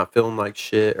who's not feeling like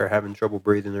shit or having trouble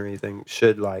breathing or anything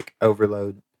should like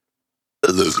overload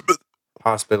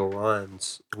hospital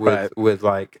lines with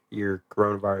like your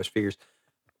coronavirus fears,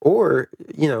 or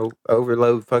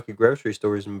overload fucking grocery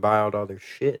stores and buy out all their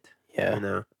shit.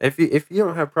 Yeah. If you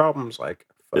don't have problems, like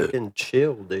fucking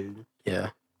chill, dude. Yeah.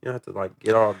 You don't have to like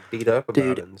get all beat up about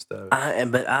Dude, it and stuff.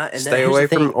 and Stay here's away the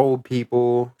thing, from old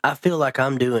people. I feel like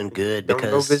I'm doing good Don't go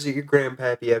because visit your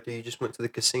grandpappy after you just went to the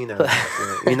casino last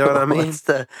night. You know what I mean?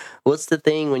 what's the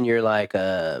thing when you're like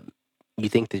you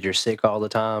think that you're sick all the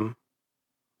time?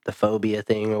 The phobia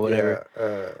thing or whatever.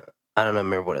 Yeah, I don't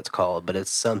remember what it's called, but it's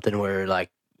something where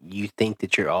like you think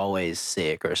that you're always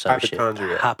sick or some shit.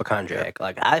 Hypochondriac. Hypochondriac.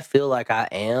 Like I feel like I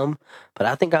am, but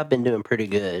I think I've been doing pretty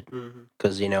good mm-hmm.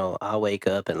 because you know I wake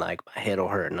up and like my head will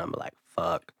hurt and I'm like,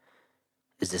 fuck,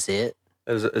 is this it?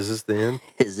 Is this the end?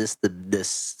 Is this the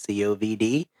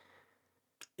COVID?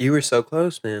 You were so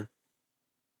close, man.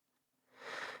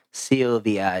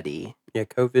 COVID. Yeah,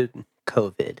 COVID.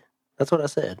 COVID. That's what I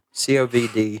said.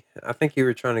 COVID. I think you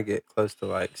were trying to get close to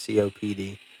like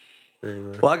COPD.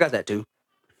 Anyway. Well, I got that too.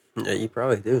 Yeah, you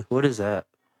probably do. What is that?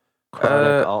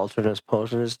 Chronic alternate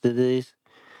pulmonary disease.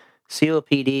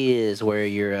 COPD is where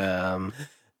you're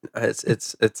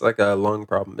It's like a lung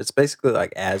problem. It's basically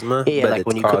like asthma, yeah, but like it's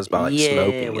when you caused come, by like yeah,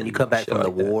 smoking. when you and come back shit from the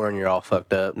like that. war and you're all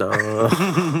fucked up. No, that's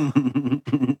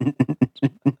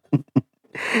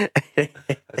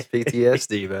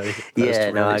PTSD, buddy.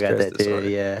 Yeah, no, I got that too. Disorder.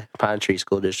 Yeah, Pine Tree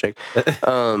School District. Dude,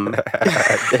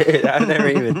 I never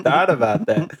even thought about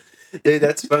that. Dude,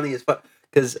 that's funny as fuck.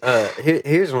 Because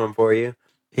here's one for you.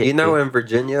 You know, in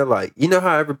Virginia, like, you know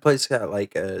how every place got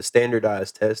like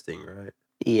standardized testing, right?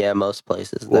 Yeah, most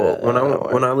places. Well,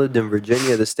 when I lived in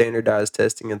Virginia, the standardized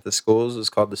testing at the schools was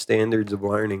called the Standards of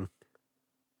Learning.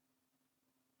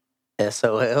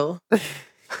 SOL.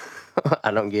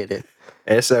 I don't get it.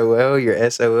 SOL,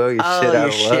 you're SOL, you're shit out of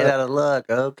luck. Shit out of luck.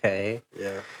 Okay.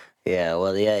 Yeah. Yeah.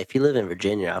 Well, yeah. If you live in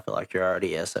Virginia, I feel like you're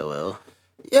already SOL.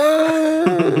 Yeah,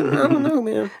 I don't know,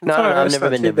 man. No, I've never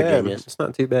been to Virginia. It's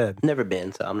not too bad. Never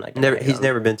been, so I'm not. Gonna He's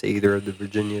never been to either of the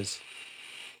Virginias.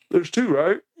 There's two,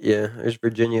 right? Yeah, there's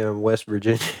Virginia and West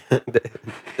Virginia.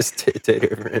 It's two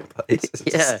different places.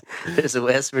 Yeah, there's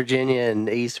West Virginia and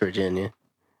East Virginia.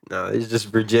 No, it's just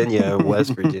Virginia and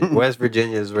West Virginia. West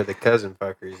Virginia is where the cousin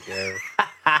fuckers go.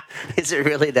 Is it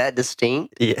really that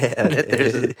distinct?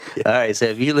 Yeah. All right, so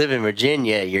if you live in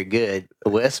Virginia, you're good.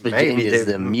 West Virginia is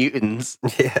the mutants.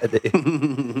 Yeah,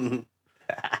 dude.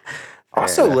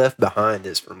 Also, Left Behind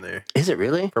is from there. Is it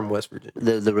really? From West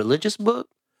Virginia. The religious book?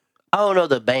 Oh, no,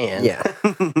 the band. Yeah.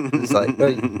 It's like,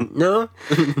 no.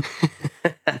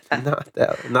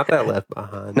 Not that Left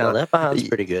Behind. No, Left Behind's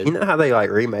pretty good. You know how they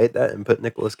like remade that and put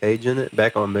Nicolas Cage in it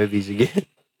back on movies again?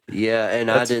 Yeah,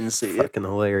 and I didn't see it. Fucking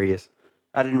hilarious.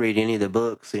 I didn't read any of the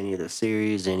books, any of the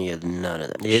series, none of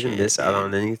that You didn't miss out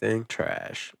on anything.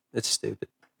 Trash. It's stupid.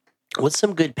 What's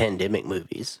some good pandemic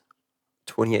movies?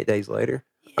 28 Days Later.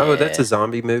 Oh, that's a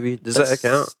zombie movie. Does that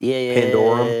count?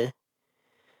 Yeah.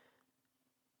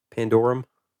 Pandorum.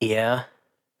 Yeah.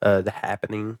 The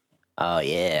Happening. Oh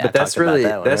yeah. But that's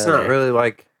not really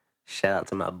like. Shout out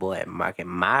to my boy Mark and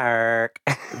Mark.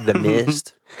 The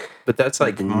Mist. But that's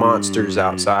like monsters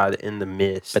outside in the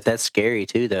mist. But that's scary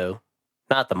too, though.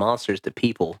 Not the monsters, the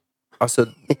people.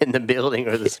 Also, in the building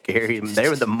are the scary. They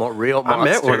were the real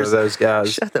monsters. I met one of those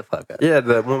guys. Shut the fuck up. Yeah,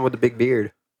 the one with the big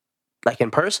beard. Like in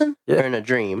person? Yeah. Or in a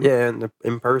dream? Yeah,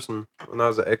 in person. When I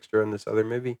was an extra in this other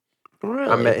movie.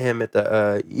 Really? I met him at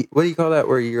the, what do you call that?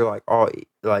 Where you're like, all,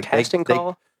 like. Casting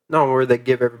call? No, where they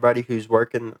give everybody who's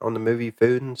working on the movie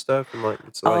food and stuff. And like,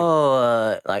 it's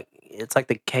like. Like, it's like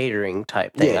the catering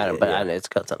type thing. Yeah, I know it's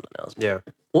called something else. Yeah.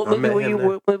 What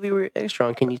movie were you extra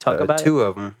on? Can you talk about two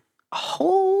of them.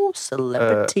 Oh,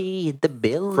 celebrity the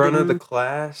building. Front of the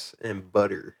Class and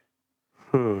Butter.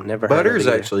 Never heard Butter's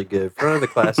of it. actually good. Front of the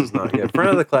Class is not good.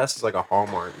 Front of the Class is like a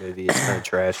Hallmark movie. It's kind of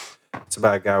trash. It's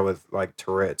about a guy with like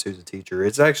Tourette's who's a teacher.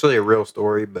 It's actually a real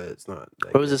story, but it's not.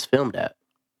 Where was this filmed at?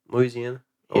 Louisiana.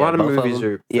 A lot of movies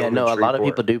are. Yeah, no, a lot of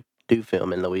people do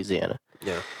film in Louisiana.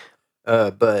 Yeah.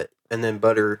 And then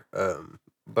Butter.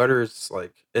 Butter's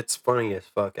like, it's funny as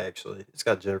fuck. Actually, it's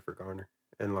got Jennifer Garner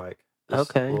and like.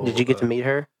 Okay. Did you get to meet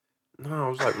her? No, I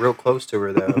was like real close to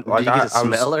her though. Like, Did you get to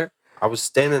smell her? I was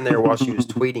standing there while she was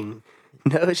tweeting.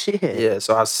 No shit. Yeah,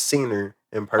 so I seen her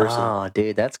in person. Oh,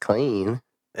 dude, that's clean.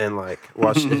 And like,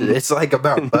 it's like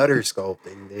about butter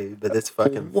sculpting, dude. But it's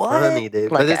fucking funny,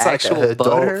 dude. Like but it's like an adult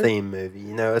butter? theme movie,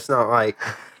 you know. It's not like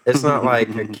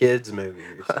a kids movie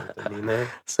or something, you know.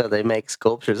 So they make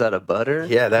sculptures out of butter.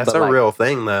 Yeah, that's a real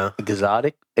thing, though.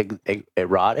 Exotic,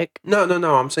 erotic. No.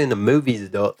 I'm saying the movie's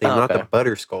adult theme, not the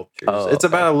butter sculptures. It's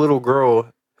about a little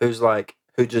girl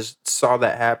who just saw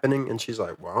that happening, and she's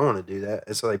like, "Well, I want to do that,"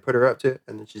 and so they put her up to it,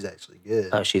 and then she's actually good.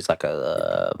 Oh, she's like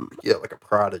a like a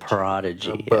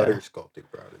prodigy, a butter sculpting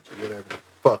prodigy, whatever the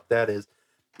fuck that is.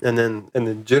 And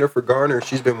then Jennifer Garner,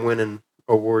 she's been winning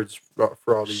awards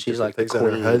for all these She's different like the things that her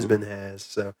queen. husband has.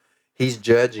 So he's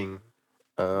judging,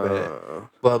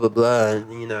 blah blah blah,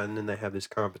 and, and then they have this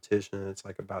competition. And it's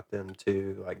like about them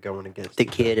two, like going against the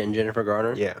each kid other. and Jennifer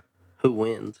Garner. Yeah. Who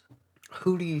wins?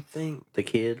 Who do you think? The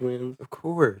kid wins. Of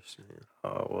course, man.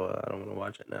 Oh well, I don't want to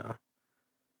watch it now.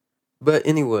 But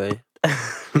anyway,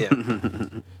 yeah.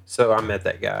 So I met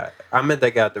that guy. I met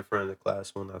that guy at the front of the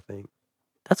class one, I think.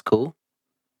 That's cool.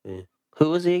 Yeah.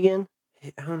 Who was he again?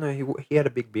 I don't know. He had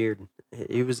a big beard.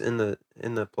 He was in the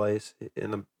place in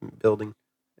the building,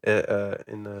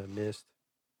 in the mist.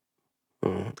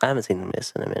 I haven't seen The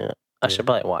Mist in a minute. I Yeah. should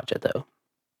probably watch it though.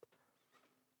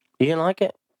 You didn't like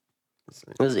it?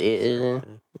 Was it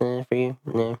for you?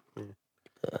 No.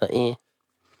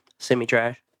 Semi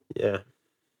trash. Yeah,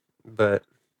 but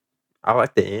I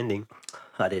like the ending.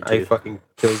 I did He too. fucking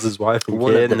kills his wife and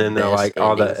One of kid, the and then they're best like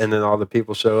endings. and then all the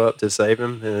people show up to save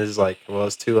him, and it's like, well,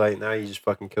 it's too late now. You just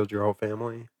fucking killed your whole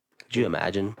family. Could you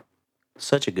imagine?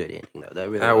 Such a good ending though.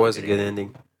 That was a good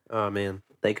ending. Oh man,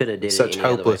 They could have did such it any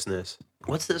other way. hopelessness.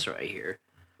 What's this right here?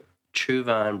 True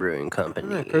Vine Brewing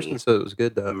Company. Yeah, Kirsten said it was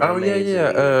good though. Mermaids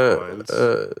and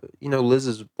Unicorns.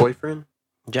 Liz's boyfriend,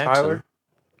 Jackson. Tyler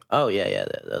Oh yeah,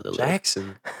 the other Liz.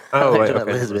 Jackson. Oh, Oh wait, not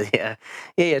okay. Elizabeth.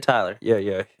 Yeah, Tyler.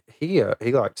 Yeah. He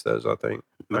likes those. I think.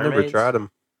 I never Mermaids? tried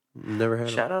them. Never had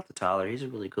them. Shout out to Tyler. He's a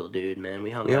really cool dude, man.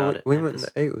 We hung Yeah, out. we at went this-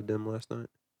 and ate with them last night.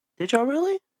 Did y'all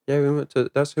really? Yeah, we went to.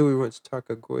 That's who we went to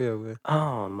Taco Goya with.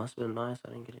 Oh, it must have been nice. I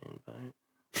didn't get an invite.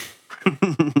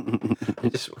 We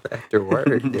just went after work,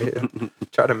 dude.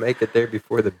 Try to make it there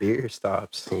before the beer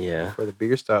stops. Yeah. Before the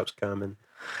beer stops coming.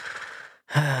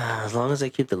 As long as they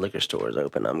keep the liquor stores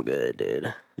open, I'm good,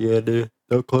 dude. Yeah, dude.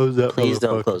 Don't close that. Please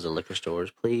don't close the liquor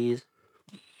stores, please.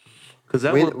 Because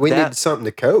that We need something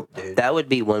to cope, dude. that would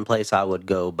be one place I would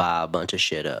go buy a bunch of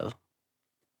shit of,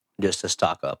 just to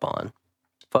stock up on.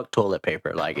 Fuck toilet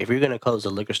paper. Like, if you're gonna close the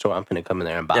liquor store, I'm gonna come in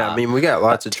there and buy. Yeah, I mean, we got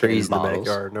lots of 10 trees in the bottles.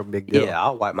 backyard. No big deal. Yeah,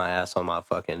 I'll wipe my ass on my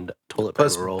fucking toilet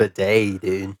Plus paper roll. bidet,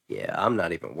 dude. Yeah, I'm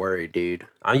not even worried, dude.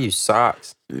 I use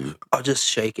socks. I'll just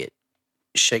shake it,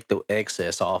 shake the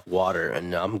excess off water,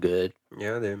 and I'm good.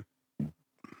 Yeah, dude.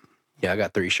 Yeah, I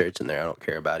got 3 shirts in there. I don't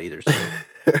care about either. So,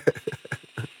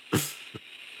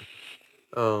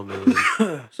 Oh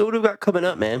man. so what do we got coming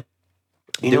up, man?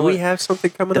 You Do know we what? have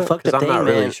something coming The up? fucked 'Cause up I'm thing, not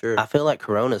man. really sure. I feel like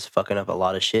Corona's fucking up a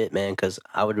lot of shit, man. Because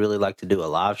I would really like to do a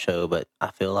live show, but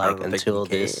I feel I like don't think until we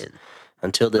this can.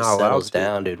 until this Not allowed settles to.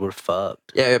 down, dude, we're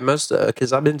fucked. Yeah, it must.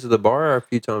 Because I've been to the bar a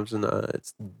few times and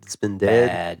it's been dead.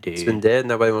 Bad, dude. It's been dead.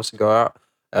 Nobody wants to go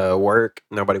out. Work.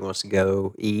 Nobody wants to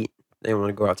go eat. They want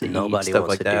to go out to eat. Nobody Stuff wants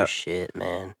like to do that. shit,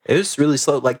 man. It was really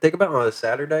slow. Like, think about on a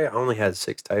Saturday, I only had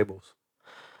 6 tables.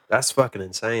 That's fucking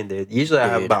insane, dude. Usually I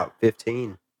have Dude. about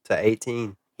 15 to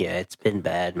 18. Yeah, it's been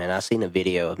bad, man. I seen a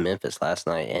video of Memphis last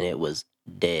night, and it was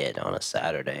dead on a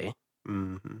Saturday.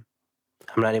 Mm-hmm.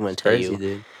 I'm not even gonna It's tell crazy, you.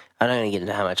 dude. I'm not gonna get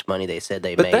into how much money they said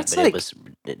they But made, that's but like- it was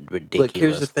ridiculous. Look,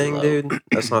 here's the thing, low. dude.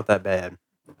 That's not that bad.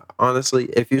 Honestly,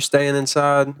 if you're staying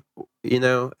inside,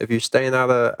 if you're staying out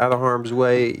of harm's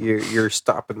way, you're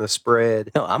stopping the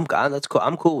spread, No, that's cool.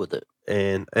 I'm cool with it.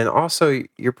 and also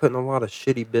you're putting a lot of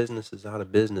shitty businesses out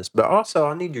of business. But also,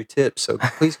 I need your tips, so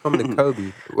please come to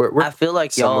Kobe. We're I feel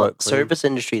like y'all somewhat clean. service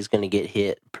industry is gonna get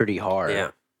hit pretty hard.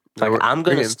 yeah. Like, I'm we're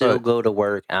gonna getting still fucked. go to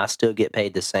work. I still get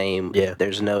paid the same. Yeah.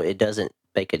 It doesn't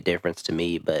make a difference to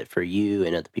me. But for you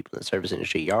and other people in the service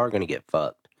industry, y'all are gonna get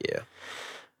fucked. Yeah,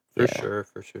 Yeah.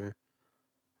 for sure.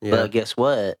 Yeah, But guess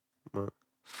what? What?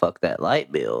 Fuck that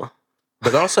light bill.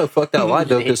 but also fuck that light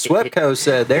bill because Swepco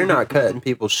said they're not cutting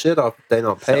people's shit off if they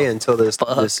don't pay So until this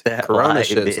fuck that Corona light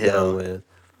shit's bill. done with.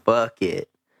 Fuck it.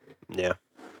 Yeah.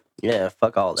 Yeah,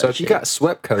 fuck all that. So if you shit. got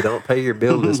Swepco, don't pay your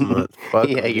bill this month. Fuck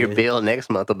yeah, 'em, your man. bill next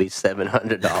month will be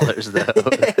 $700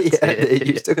 though. yeah, dude,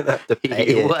 you're still gonna have to pay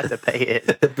You will it. have to pay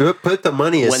it. Put the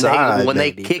money When aside. they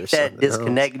maybe, kick for that something else.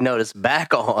 disconnect notice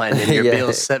back on and your Yeah.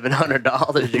 bill's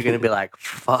 $700, you're gonna be like,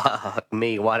 "Fuck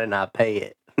me! Why didn't I pay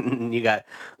it?" You got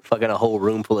fucking a whole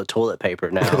room full of toilet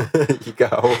paper now, you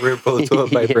got a whole room full of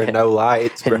toilet paper Yeah. and no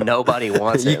lights, bro. and nobody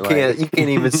wants it. You can't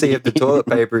even see if the toilet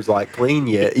paper's like clean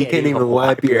yet. You can't even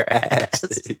wipe your ass.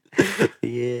 dude.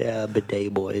 Yeah,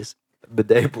 bidet boys.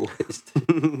 Bidet boys.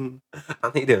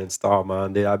 I need to install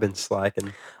mine, dude. I've been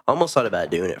slacking. Almost thought about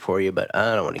doing it for you, but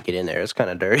I don't want to get in there. It's kind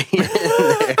of dirty. in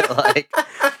there. Like,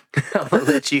 I'm gonna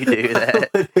let you do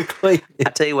that. Clean I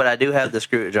tell you what, I do have the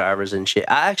screwdrivers and shit.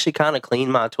 I actually kind of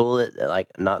cleaned my toilet like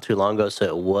not too long ago, so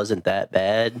it wasn't that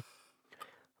bad.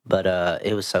 But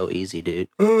it was so easy, dude.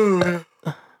 it.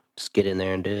 Just get in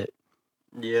there and do it.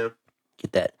 Yeah.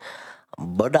 Get that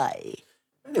bidet.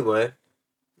 Anyway,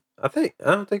 I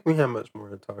don't think we have much more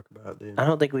to talk about, dude. I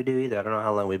don't think we do either. I don't know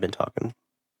how long we've been talking.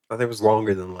 I think it was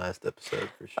longer than last episode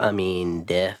for sure. I mean,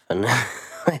 definitely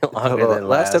longer than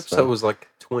last episode one. was like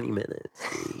 20 minutes.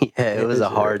 Dude. Yeah, it was a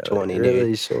hard 20, dude.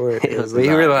 Really short. It was we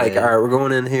were not like, good. all right, we're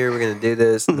going in here, we're gonna do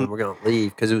this, and then we're gonna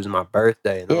leave because it was my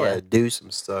birthday and I Yeah. had to do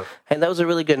some stuff. Hey, that was a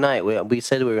really good night. We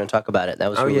said we were going to talk about it. That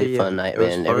was a Oh, yeah, really yeah. fun night, It was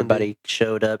man. fun, Everybody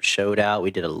showed up, showed out.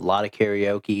 We did a lot of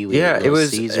karaoke. We Yeah, did it Little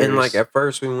was, Caesars. and like at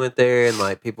first we went there and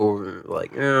like people were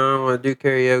like, I want to do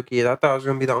karaoke, and I thought I was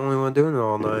gonna be the only one doing it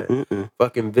all night. Mm-mm.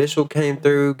 Fucking Vishal came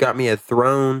through, got me a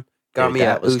throne, got Dude, me a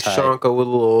that was tight. Ushanka with a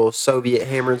little Soviet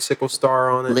hammered sickle star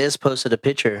on it. Liz posted a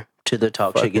picture to the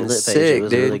Talk Shit Get Fucking Lit page. sick, It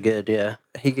was dude. really good, yeah.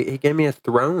 He gave me a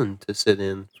throne to sit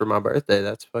in for my birthday.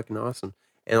 That's fucking awesome.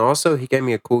 And also he gave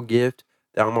me a cool gift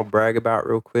that I'm gonna brag about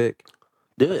real quick.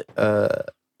 Do it.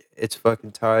 It's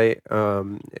fucking tight.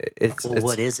 It's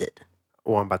What is it?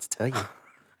 well, I'm about to tell you.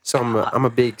 So I'm a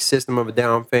big System of a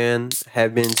Down fan.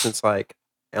 Have been since like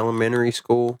elementary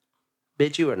school.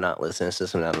 Bitch, you are not listening to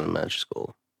System Down in Elementary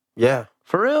School. Yeah,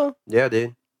 For real? yeah,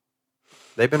 dude.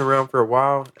 They've been around for a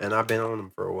while, and I've been on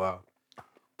them for a while.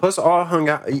 Plus, all hung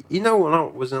out. You know, when I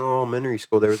was in elementary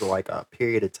school, there was like a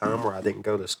period of time where I didn't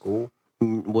go to school.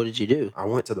 What did you do? I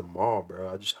went to the mall,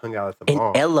 bro. I just hung out at the In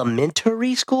mall.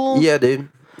 elementary school? Yeah, dude.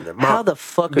 How the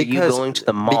fuck are you going to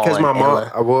the mall? Because in my mom.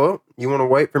 ele- Well, you want to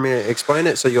wait for me to explain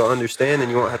it so you'll understand,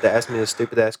 and you won't have to ask me a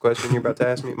stupid ass question you're about to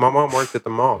ask me. My mom worked at the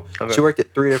mall. Okay. She worked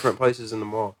at 3 different places in the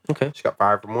mall. Okay. She got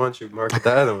fired from one. She worked at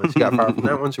the other one. She got fired from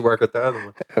that one. She worked at the other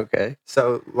one. Okay.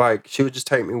 So like, she would just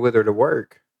take me with her to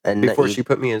work And before you- she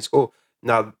put me in school.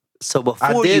 Now, So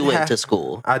before did you went have- to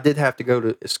school. I did have to go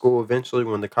to school eventually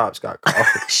when the cops got called.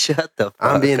 Shut the fuck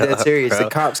I'm being dead up, serious. bro. The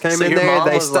cops came So in your there. mom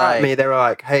They was stopped like- me. They were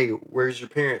like, "Hey, where's your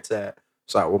parents at?"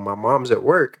 It's like, "Well, my mom's at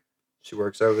work. She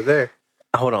works over there."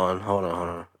 Hold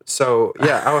on. So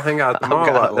yeah, I would hang out at the I've mall a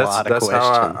got lot. a lot of That's how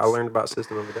I questions. learned about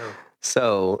System of a Down.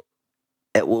 So,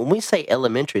 when we say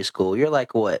elementary school, you're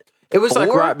like what? It was like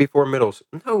 4? right before middle.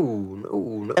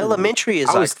 No. Elementary is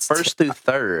I like was first through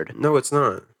third. No, it's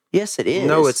not. Yes, it is.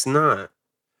 No, it's not.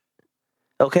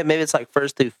 Okay, maybe it's like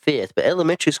first through fifth, but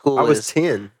elementary school I was is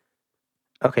 10.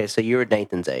 okay. So you were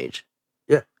Nathan's age.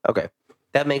 Yeah. Okay,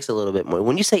 that makes a little bit more.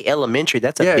 When you say elementary,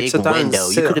 that's a Yeah, big except I didn't window.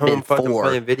 You sit could at have home been fucking 4.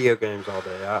 playing video games all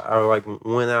day. I like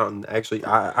went out and actually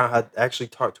I had actually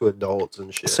talked to adults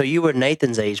and shit. So you were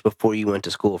Nathan's age before you went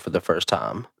to school for the first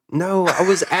time. No, I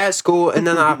was at school and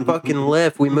then I fucking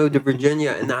left. We moved to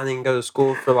Virginia and I didn't go to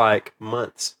school for like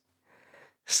months.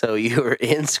 So you were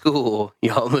in school,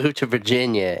 y'all moved to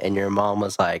Virginia, and your mom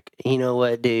was like, "You know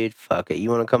what, dude? Fuck it. You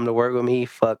want to come to work with me?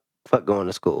 Fuck going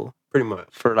to school Pretty much.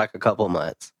 for like a couple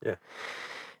months." Yeah.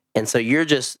 And so you're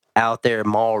just out there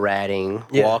mall ratting,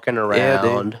 Yeah. walking Yeah,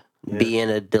 dude. around, Yeah. being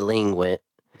a delinquent.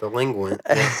 Delinquent.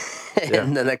 Yeah.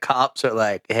 And then the cops are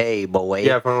like, "Hey, boy."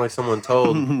 Yeah, finally someone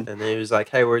told, and he was like,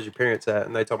 "Hey, where's your parents at?"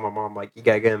 And they told my mom, like, "You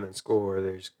gotta get them in school, or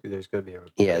there's gonna be a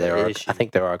Yeah, there are. issue." I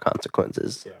think there are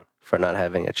consequences Yeah. for not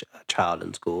having a child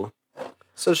in school.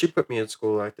 So she put me in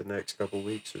school like the next couple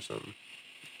weeks or something.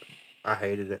 I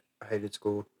hated it. I hated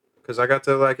school because I got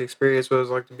to like experience what it was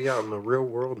like to be out in the real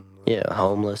world. And, Yeah,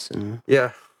 homeless and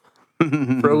yeah.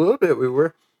 For a little bit, we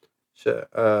were. Shit,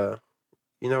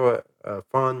 you know what? A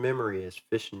fond memory is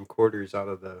fishing quarters out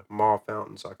of the mall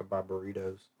fountain so I could buy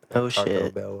burritos. at Oh, Taco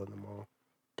shit. Bell in the mall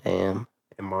damn.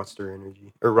 and Monster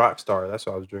Energy or Rockstar. That's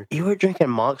what I was drinking. You were drinking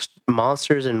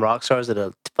Monsters and Rockstars at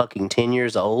a fucking 10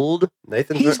 years old?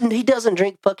 Nathan, He doesn't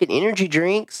drink fucking energy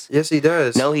drinks. yes, he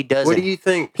does. No, he doesn't. What do you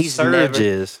think? He's Surge never-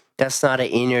 is. That's not an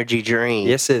energy drink.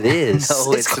 Yes, it is.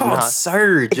 No, it's called not.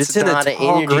 Surge. It's It's, in not a an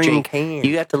tall energy green drink. can.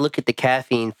 You have to look at the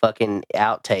caffeine fucking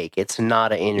outtake. It's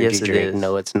not an energy Yes, it drink. is.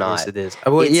 No, it's not. Yes, it is.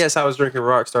 Well, It's- yes, I was drinking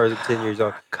Rockstars at 10 years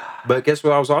old. God. But guess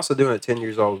what I was also doing at 10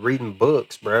 years old? Reading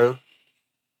books, bro.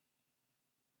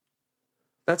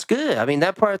 That's good. I mean,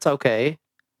 that part's okay.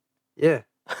 Yeah.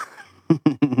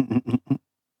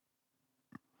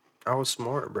 I was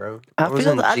smart, bro. I was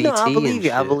feel in that. I know. I GT believe and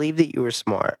you. I shit. believe that you were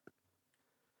smart.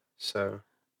 So,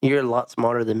 You're a lot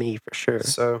smarter than me for sure.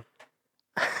 so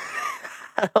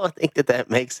I don't think that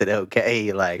makes it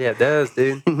okay. Like, yeah, it does,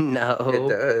 dude. no. It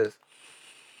does.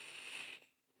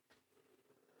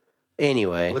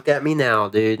 Anyway, Look at me now,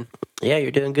 dude. yeah,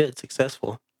 you're doing good.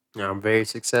 Successful. I'm very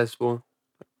successful.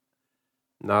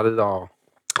 Not at all.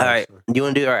 All right. actually. Do you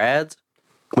want to do our ads?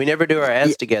 We never do our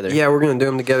ads together. Yeah, we're gonna do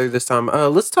them together this time.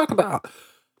 Let's talk about.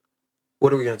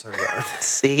 What are we gonna talk about?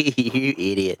 See, you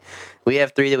idiot. We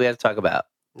have 3 that we have to talk about.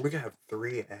 We gotta have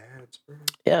 3 ads, bro.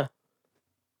 Yeah.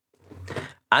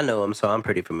 I know them, so I'm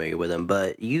pretty familiar with them.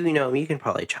 But you know, you can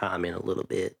probably chime in a little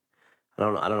bit. I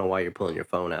don't know why you're pulling your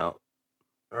phone out.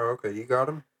 Oh, okay. You got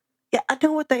them? Yeah, I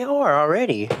know what they are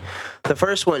already. The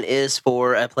first one is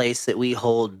for a place that we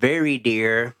hold very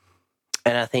dear,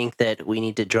 and I think that we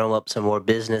need to drum up some more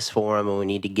business for them, and we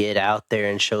need to get out there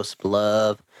and show some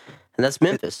love. And that's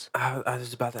Memphis. I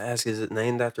was about to ask, is it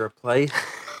named after a place?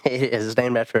 It is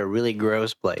named after a really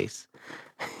gross place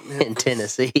in Memphis.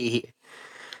 Tennessee.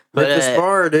 Memphis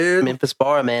Bar, dude. Memphis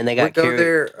Bar, man. They We got go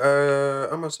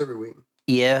there almost every week.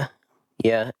 Yeah,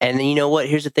 yeah. And then you know what?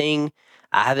 Here's the thing.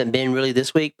 I haven't been really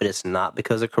this week, but it's not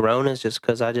because of Corona. It's just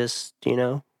because I just,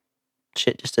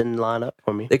 shit just didn't line up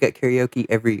for me. They got karaoke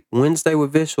every Wednesday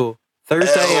with Vishal,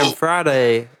 Thursday and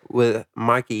Friday with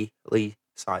Mikey Lee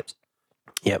Sipes.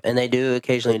 Yep. And they do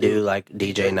occasionally They do do like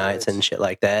DJ nights and nights. shit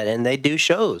like that. And they do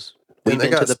shows. And We've they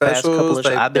been to got the past couple of specials.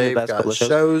 shows. I've been to They've the past got couple of shows.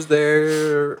 shows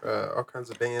there, all kinds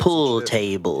of bands. Pool and shit.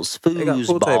 tables, They got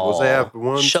pool tables. They have foosball,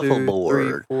 1, 2, 3,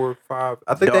 shuffleboard. 4, 5.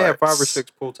 I think they have 5 or darts.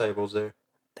 6 pool tables there.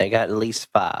 They got at least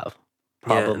 5.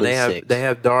 Yeah, and Probably they have 6. they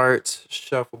have darts,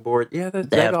 shuffleboard. Yeah, they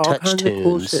They have got all touch kinds of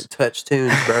cool tunes. shit. Touch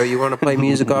tunes, bro. You want to play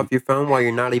music off your phone while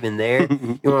you're not even there?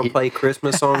 You want to play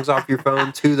Christmas songs off your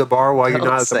phone to the bar while you're Don't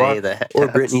not at the say bar? that. Or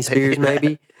Don't Britney say Spears, that.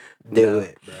 maybe? Do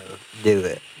it, bro. Do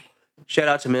it. Shout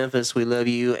out to Memphis. We love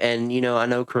you. And, I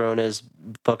know Corona's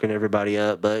fucking everybody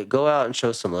up, but go out and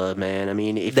show some love, man. I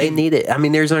mean, if They you, need it. I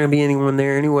mean, there's not going to be anyone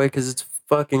there anyway because it's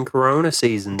fucking Corona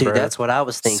season, dude, bro. that's what I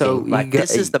was thinking. So you like, got-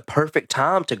 this is the perfect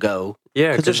time to go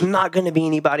Yeah, because there's not going to be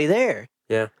anybody there.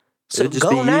 Yeah. So It'll just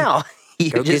be go you. now.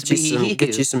 You Go just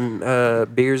get you some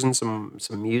beers and some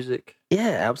music. Yeah,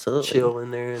 absolutely. Chill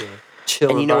in there. In a chill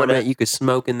And you know what, environment. You could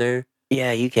smoke in there,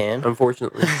 Yeah, you can.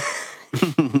 unfortunately.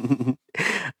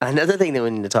 Another thing that we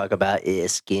need to talk about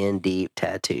is skin deep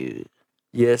tattoos.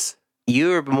 Yes.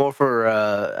 You're more for,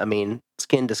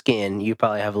 skin to skin. You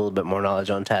probably have a little bit more knowledge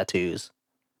on tattoos,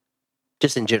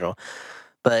 just in general.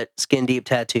 But skin deep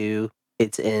tattoo,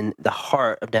 it's in the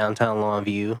heart of downtown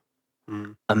Longview.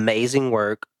 Mm. Amazing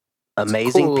work, a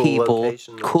amazing cool people,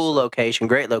 location cool also. location,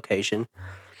 great location.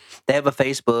 They have a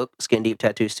Facebook, Skin Deep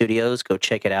Tattoo Studios. Go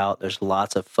check it out. There's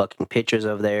lots of fucking pictures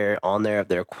of their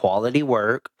quality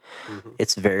work. Mhm.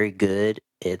 It's very good.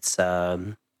 It's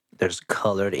there's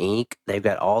colored ink. They've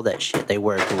got all that shit. They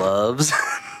wear gloves.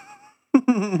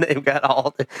 they've got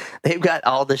all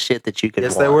the shit that you could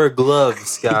Yes, want. they wear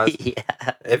gloves, guys. Yeah.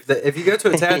 If you go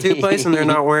to a tattoo place and they're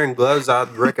not wearing gloves, I'd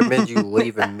recommend you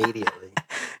leave immediately.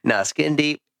 No, Skin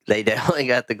Deep, they definitely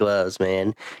got the gloves,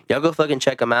 man. Y'all go fucking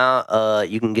check them out.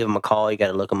 You can give them a call. You got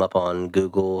to look them up on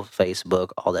Google, Facebook,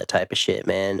 all that type of shit,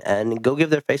 man. And go give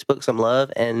their Facebook some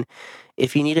love. And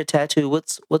if you need a tattoo,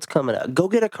 what's coming up? Go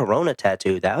get a Corona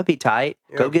tattoo. That would be tight.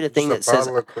 Go get a thing that Just says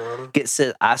bottle of Corona.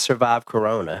 says I survived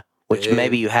Corona, which Dude,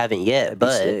 maybe you haven't yet, That'd be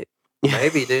but sick.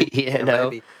 Maybe, dude. Yeah, no.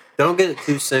 Maybe. Don't get it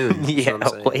too soon. is Yeah, what I'm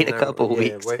saying. wait a couple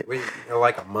weeks. Wait,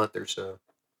 like a month or so.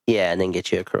 yeah, and then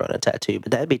get you a Corona tattoo.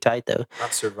 But that'd be tight though. I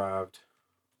survived.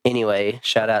 Anyway,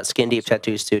 shout out Skin Deep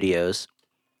Tattoo Studios.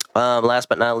 Last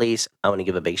but not least, I want to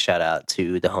give a big shout out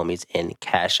to the homies in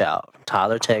Cash Out from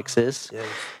Tyler, Texas. Yes.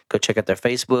 Go check out their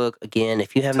Facebook. Again,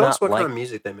 if you have Tell not us what liked, kind of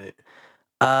music they make.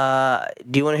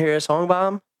 do you want to hear a song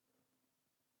by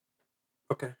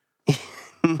Okay.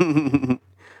 them?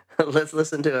 Let's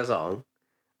listen to a song.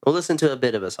 We'll listen to a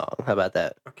bit of a song. How about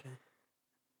that? Okay.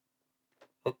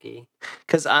 Okay.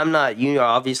 Because I'm not, you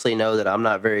obviously know that I'm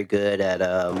not very good at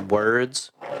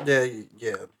words Yeah,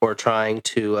 yeah. or trying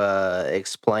to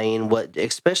explain what,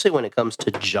 especially when it comes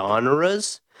to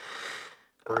genres.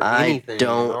 Or I anything.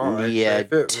 don't- at all. yeah,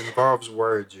 If it involves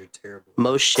words, you're terrible.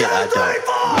 Most shit I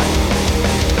don't.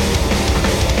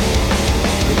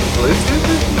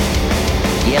 Bluetooth?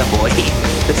 Yeah, boy.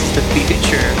 This is the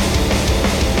future.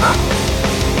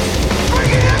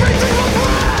 Bringing everything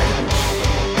apart.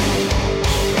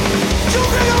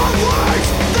 Choosing on words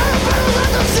that are better than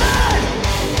them said.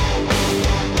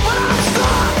 But I'm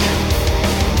stuck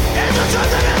in the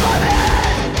truth that in my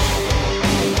head.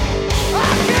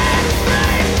 I can't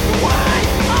think the way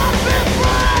I've been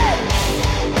bred.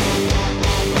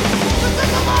 The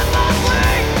things of my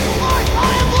family, the life I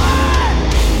have led.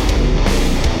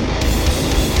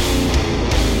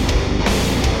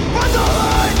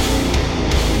 Brotherhood.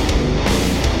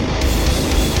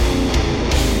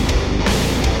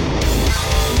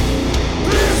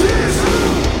 This is who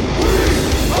we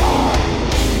are.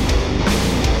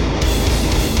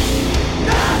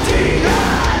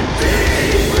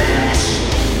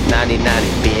 90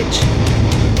 bitch.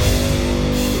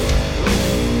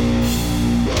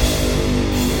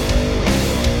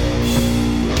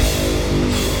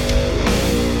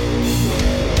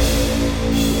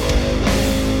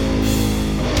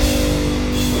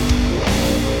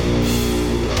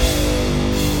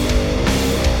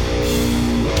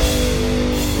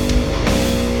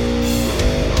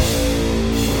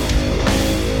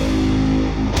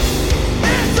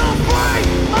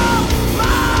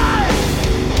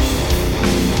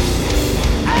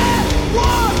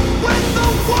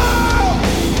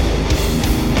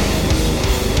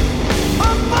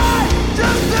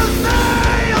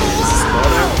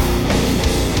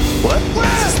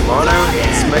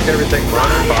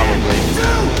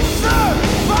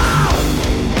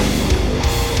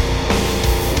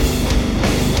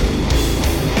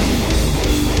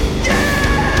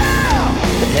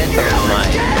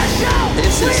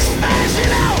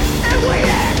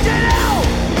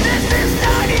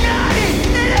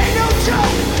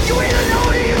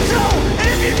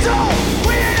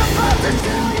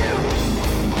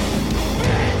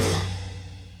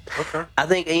 I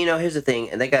think here's the thing,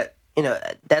 and they got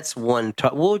that's one.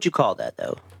 What would you call that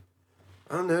though?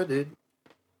 I don't know, dude.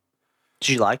 Did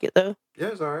you like it though? Yeah,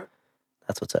 it's alright.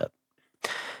 That's what's up.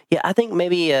 Yeah, I think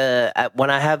maybe when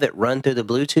I have it run through the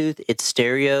Bluetooth, it's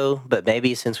stereo, but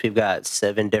maybe since we've got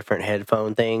 7 different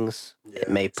headphone things, it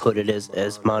may put it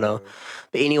as mono.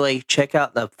 But anyway, check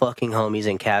out the fucking homies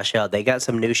in Cash Out. They got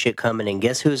some new shit coming, and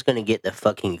guess who's going to get the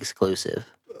fucking exclusive?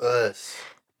 Us.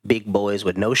 Big boys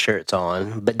with no shirts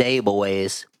on. Bidet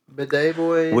boys. Bidet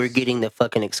boys. We're getting the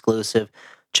fucking exclusive.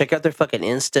 Check out their fucking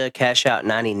Insta, Cash Out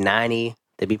 9090.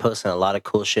 They be posting a lot of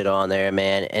cool shit on there,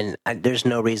 man. And there's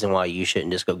no reason why you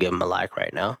shouldn't just go give them a like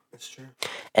right now. That's true.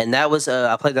 And that was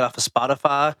I played that off of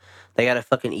Spotify. They got a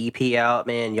fucking EP out,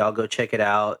 man. Y'all go check it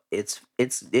out. It's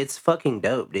fucking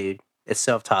dope, dude. It's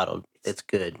self-titled. It's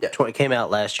good. Yeah. It came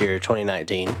out last year,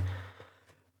 2019.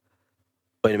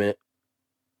 Wait a minute.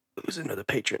 It was another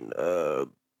patron.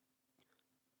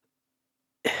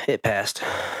 It passed.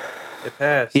 It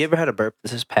passed. You ever had a burp that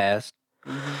says passed?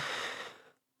 Mm-hmm.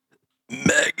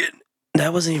 Megan.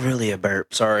 That wasn't even really a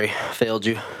burp. Sorry, failed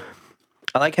you.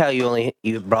 I like how you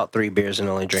brought 3 beers and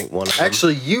only drank one of them.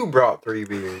 Actually, you brought 3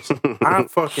 beers. I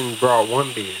fucking brought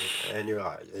 1 beer, and you're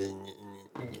like,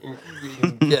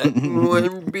 "Get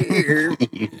 1 beer."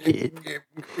 You did.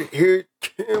 Here,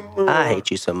 come on. I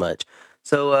hate you so much.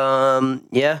 So,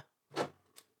 yeah.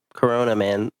 Corona,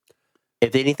 man.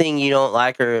 If anything you don't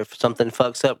like or if something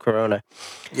fucks up, Corona.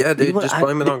 Yeah, dude, You know just what,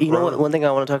 blame it on You know what? Corona. One thing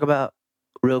I want to talk about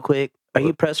real quick. Are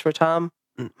you pressed for time?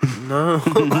 No.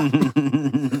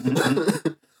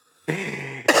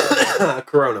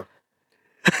 Corona.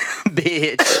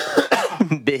 Bitch.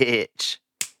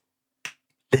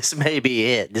 This may be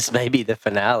it. This may be the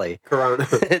finale. Corona.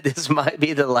 This might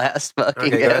be the last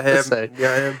fucking Okay, go episode. ahead. Go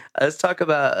ahead. Let's talk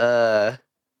about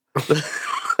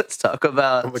let's talk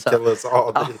about I'm gonna kill us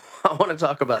all, dude. I want to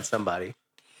talk about somebody.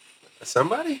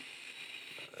 Somebody?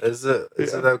 Is it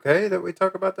okay that we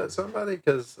talk about that somebody?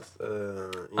 Because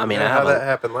I mean, know I how have that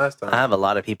happened last time. I have a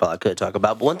lot of people I could talk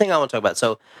about, but one thing I want to talk about.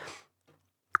 So,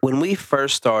 when we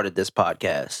first started this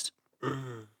podcast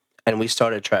Mm. and we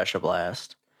started Trash or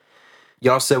Blast,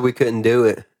 Y'all said we couldn't do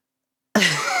it.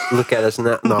 Look at us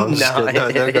now. No, I'm just kidding.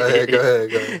 No, go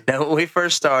ahead. Now, when we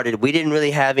first started, we didn't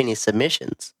really have any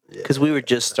submissions because we were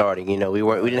just starting. We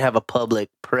didn't have a public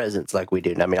presence like we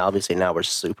do. I mean, obviously now we're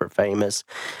super famous.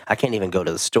 I can't even go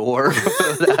to the store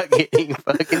without getting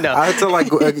fucking. No. I had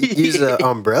to use an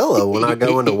umbrella when I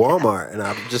go into Walmart, and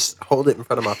I just hold it in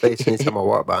front of my face anytime I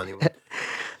walk by anyone.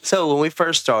 So when we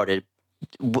first started,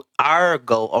 our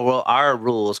goal, or well, our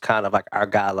rules, kind of like our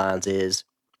guidelines, is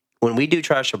when we do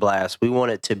Trash or Blast, we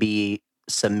want it to be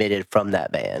submitted from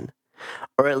that band,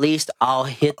 or at least I'll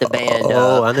hit the band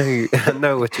up. I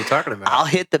know what you're talking about. I'll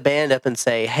hit the band up and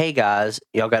say, "Hey guys,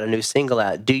 y'all got a new single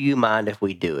out. Do you mind if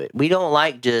we do it?" We don't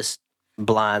like just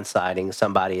blindsiding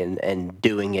somebody and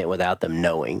doing it without them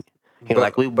knowing.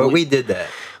 But we did that.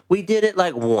 We did it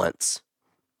like once.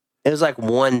 It was like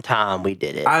one time we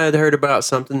did it. I had heard about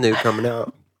something new coming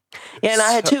out. Yeah, and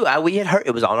I had too. We had heard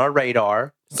it was on our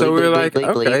radar. So we were like,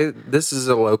 Bleep, bleep, bleep. okay, this is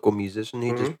a local musician.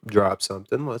 He just dropped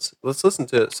something. Let's listen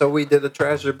to it. So we did a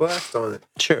Trash or Blast on it,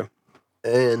 Sure.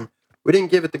 and we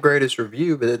didn't give it the greatest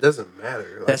review, but it doesn't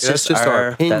matter. Like, That's just our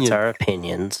opinion. That's our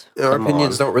opinions. Our Come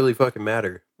opinions on. don't really fucking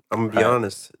matter. I'm gonna be Right.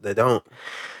 honest, they don't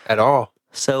at all.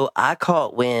 So I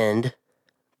caught wind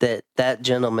that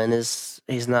gentleman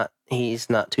he's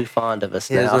not too fond of us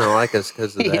He now. doesn't like us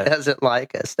because of He that. doesn't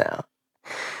like us now.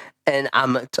 And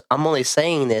I'm only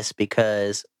saying this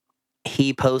because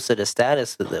he posted a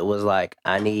status that was like,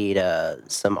 I need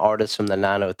some artists from the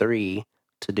 903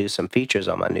 to do some features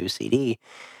on my new CD.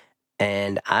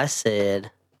 And I said,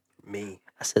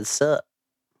 sup?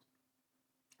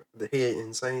 He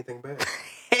didn't say anything back.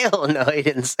 Hell no, he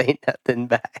didn't say nothing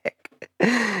back.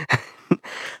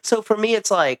 So for me,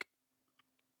 it's like,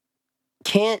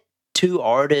 can't 2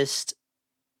 artists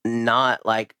not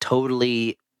like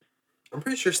totally? I'm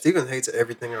pretty sure Steven hates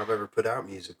everything I've ever put out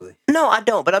musically. No, I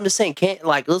don't. But I'm just saying,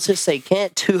 let's just say,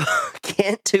 can't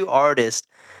two artists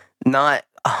not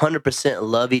 100%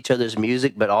 love each other's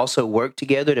music, but also work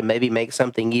together to maybe make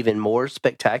something even more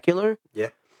spectacular? Yeah.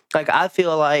 Like, I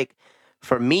feel like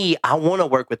for me, I want to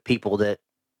work with people that,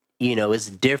 is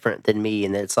different than me.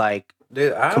 And it's like,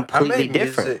 Dude, I completely make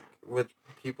different. music with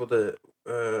people that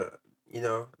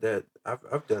that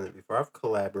I've done it before. I've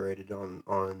collaborated on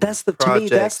to me, projects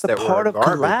that's the that were part of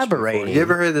garbage collaborating. before. You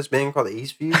ever heard of this band called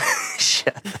Eastview?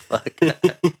 Shut the fuck up.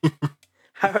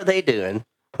 How are they doing?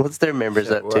 What's their members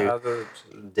up to?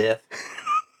 Death.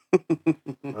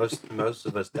 most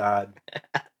of us died.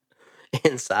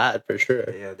 Inside, for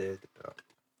sure. Yeah, dude.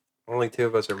 Only 2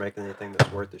 of us are making anything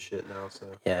that's worth the shit now. So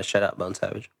Yeah, shout out Bone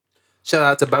Savage. shout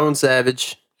out to Bone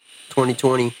Savage,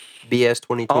 2020 BS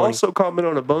 2020. I also comment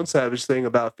on a Bone Savage thing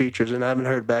about features, and I haven't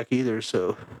heard back either.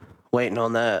 So Waiting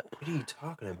on that. What are you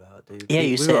talking about, dude? Yeah,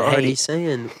 you we said, were already hey.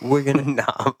 saying we're gonna. Nah,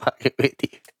 I'm fucking with you.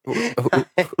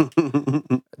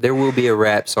 There will be a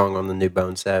rap song on the new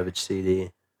Bone Savage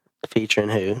CD. Featuring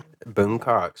who? Boone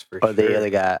Cox for Or sure. the other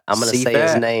guy. I'm going to say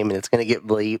his C-Fat. name and it's going to get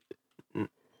bleeped.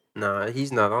 Nah,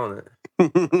 he's not on it.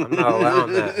 I'm not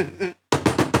allowing that.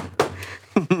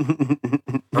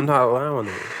 I'm not allowing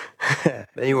it.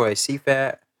 But anyway,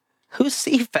 CFAT. Who's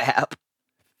CFAP?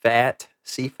 Fat.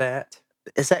 CFAT.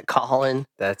 Is that Colin?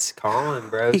 That's Colin,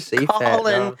 bro. Hey, CFAT.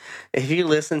 Colin, dog. if you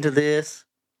listen to this.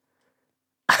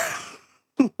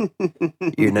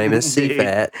 Your name is Dude,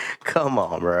 CFAT. Come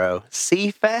on, bro.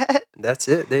 CFAT? That's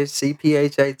it. There's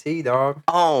CPHAT, dog.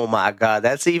 Oh my God,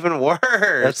 that's even worse.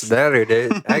 That's better,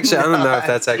 dude. Actually, I don't know if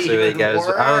that's actually what you guys.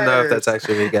 I don't know if that's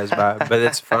actually what you guys buy, but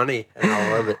it's funny and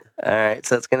I love it. All right,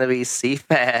 so it's gonna be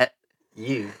CFAT.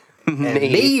 You Me, and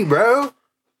me, bro.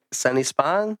 Sunny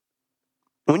Spine.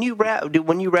 When you rap, what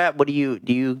do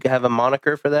you have a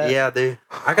moniker for that? Yeah, dude.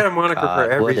 I got a moniker God,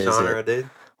 for what every is genre, it? dude.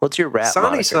 What's your rap Sunny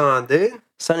moniker? Son, dude.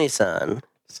 Sunny Sun.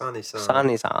 Sunny Son.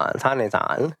 Sunny Sun. Sunny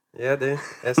Sun. Yeah, dude.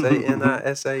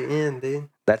 SANISAN, dude.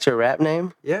 That's your rap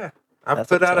name? Yeah. I That's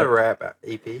put what's out a up. rap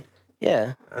EP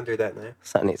Yeah, under that name.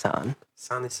 Sunny Sun.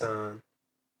 Sunny Son.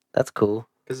 That's cool.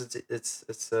 Because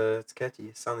it's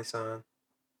catchy. Sunny Son.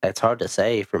 It's hard to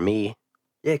say for me.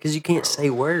 Yeah, because you can't say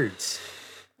words.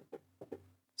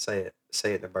 Say it.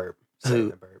 Say it in a burp. Say it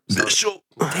in a burp. Sunny.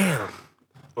 Damn.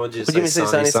 What'd you What do you mean say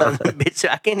Sunny Sun? Son? Bitch,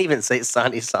 I can't even say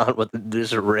Sunny Sun with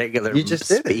just regular You just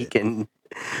did it. speaking.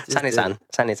 Just Sunny did Sun. it.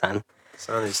 Sunny Sun.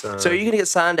 Sunny Son. So are you going to get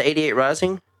signed to 88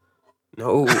 Rising?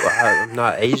 No, I'm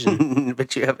not Asian.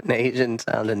 But you have an Asian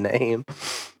sounding name.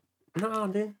 No,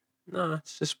 dude. No,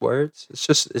 it's just words.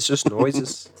 It's just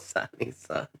noises. Sunny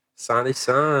Sun. Sunny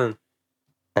Son.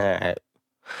 All right.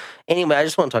 Anyway, I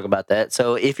just want to talk about that.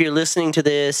 So if you're listening to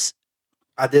this,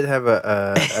 I did have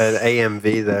an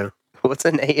AMV though. what's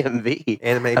an AMV?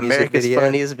 Anime music America's video.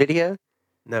 Funniest Video?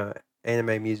 No,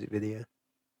 anime music video.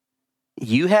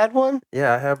 You had one?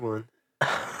 Yeah, I have one.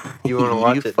 You wanna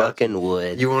watch You it, don't fucking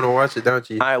would. You want to watch it, don't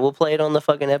you? All right, we'll play it on the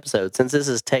fucking episode since this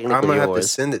is I'm technically gonna have to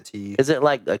yours. send it to you. Is it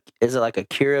like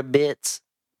Akira Bits?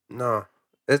 No,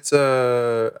 it's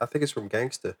I think it's from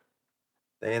Gangsta,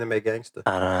 the anime Gangsta.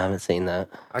 I don't know. I haven't seen that.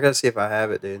 I gotta see if I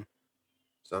have it, dude.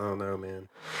 So I don't know, man.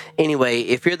 Anyway,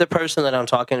 if you're the person that I'm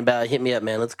talking about, hit me up,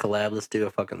 man. Let's collab. Let's do a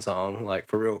fucking song. Like,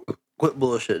 for real. Quit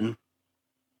bullshitting.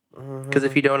 Because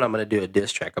if you don't, I'm going to do a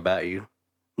diss track about you.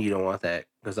 You don't want that.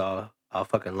 Because I'll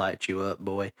fucking light you up,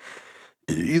 boy.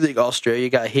 You think Australia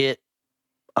got hit?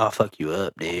 I'll fuck you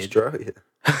up, dude. Australia.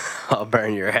 I'll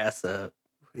burn your ass up.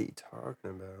 What are you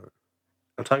talking about?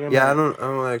 I'm talking about... Yeah, I don't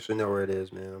actually know where it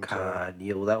is, man. I'm sorry. God,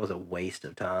 yeah, well, that was a waste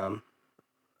of time.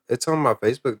 It's on my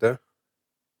Facebook though.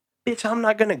 Bitch, I'm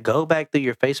not going to go back through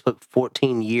your Facebook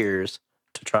 14 years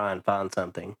to try and find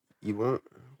something. You won't,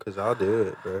 cause I'll do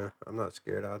it, bro. I'm not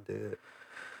scared. I'll do it.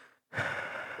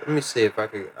 Let me see if I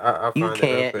can. I'll find You it real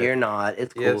can't. quick. You're not.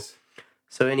 It's cool. Yes.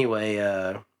 So anyway,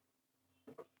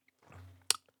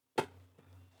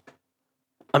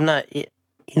 I'm not. You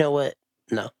know what?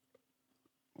 No,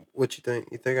 What you think?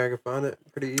 You think I can find it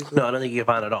pretty easily? no, I don't think you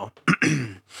can find it all.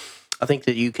 I think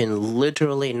that you can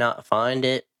literally not find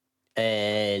it,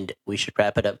 and we should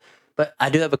wrap it up. But I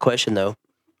do have a question though.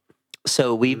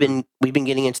 So we've been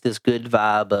getting into this good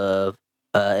vibe of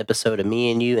episode of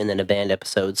me and you, and then a band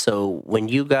episode. So when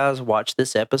you guys watch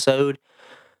this episode,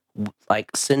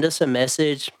 like send us a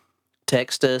message,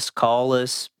 text us, call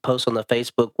us, post on the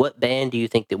Facebook. What band do you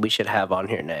think that we should have on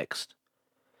here next?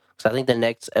 Because I think the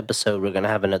next episode we're gonna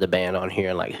have another band on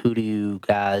here. Like, who do you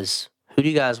guys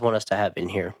want us to have in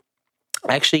here?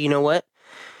 Actually, you know what?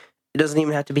 It doesn't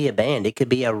even have to be a band. It could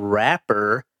be a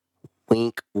rapper.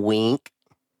 Wink, wink.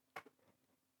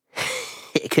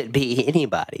 It could be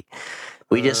anybody.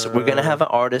 We're gonna have an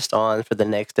artist on for the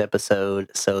next episode.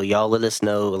 So y'all let us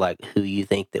know like who you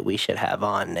think that we should have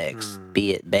on next.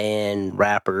 Be it band,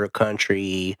 rapper,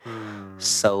 country,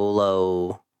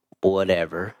 solo,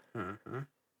 whatever.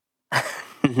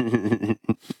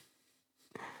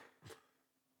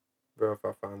 Bro, if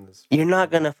I find this. You're not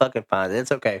gonna fucking find it.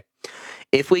 It's okay.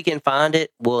 If we can find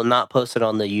it, we'll not post it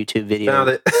on the YouTube video. Found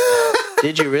it.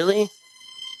 Did you really?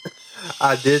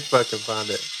 I did fucking find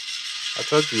it. I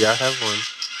told you I have one.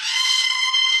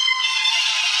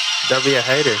 Don't be a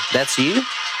hater. That's you?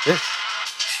 Yes.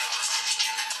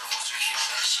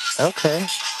 Okay.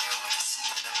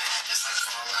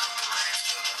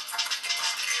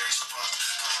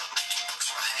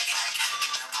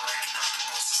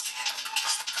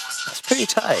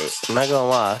 pretty tight. I'm not gonna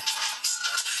lie.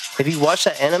 Have you watched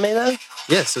that anime though?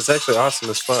 Yes, it's actually awesome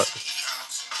as fuck.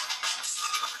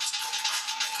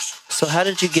 So how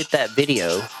did you get that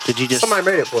video? Did you just Somebody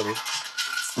made it for me.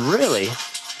 really?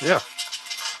 Yeah.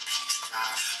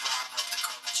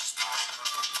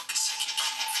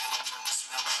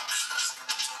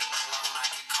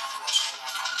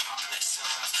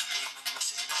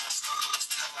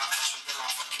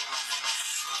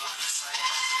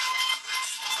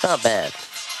 Not bad.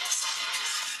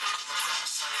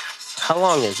 How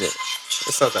long is it?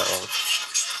 It's not that long.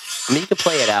 I mean, you can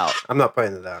play it out. I'm not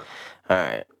playing it out. All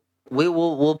right.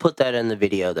 We'll put that in the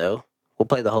video though. We'll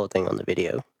play the whole thing on the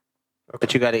video. Okay.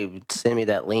 But you got to send me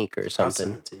that link or I'll something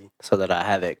send it to you. so that I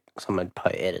have it. So I'm gonna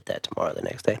probably edit that tomorrow, or the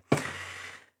next day.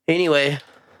 Anyway,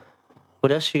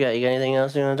 what else you got? You got anything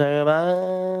else you want to talk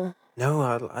about? No,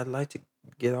 I'd like to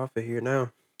get off of here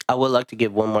now. I would like to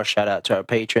give one more shout out to our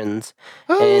patrons.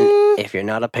 And if you're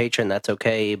not a patron, that's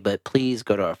okay. But please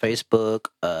go to our Facebook,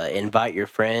 invite your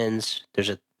friends. There's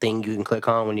a thing you can click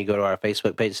on when you go to our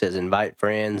Facebook page. It says invite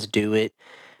friends, do it.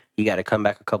 You got to come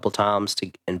back a couple times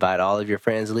to invite all of your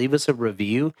friends. Leave us a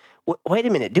review. Wait a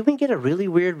minute. Did we get a really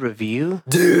weird review?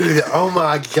 Dude, oh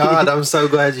my God. I'm so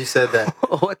glad you said that.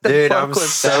 What the Dude, fuck I'm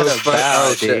was so that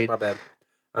about, Oh, shit, dude? my bad.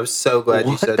 I'm so glad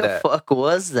you said that. What the fuck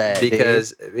was that?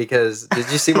 Because did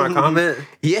you see my comment?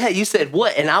 Yeah, you said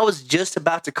what, and I was just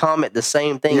about to comment the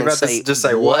same thing. You're and about to just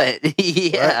say what?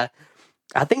 Yeah,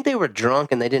 I think they were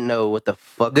drunk and they didn't know what the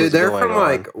fuck. Dude, was they're going from on.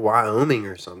 like Wyoming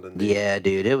or something. Dude. Yeah,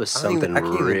 dude, it was I don't something even- I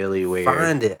can't even really weird.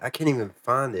 Find it. I can't even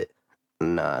find it.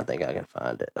 Nah, I think I can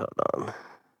find it. Hold on.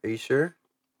 Are you sure?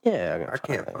 Yeah, I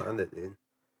can't find it, dude.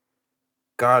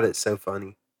 God, it's so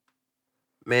funny.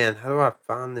 Man, how do I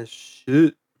find this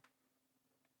shit?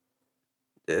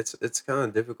 It's kind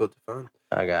of difficult to find.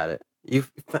 I got it.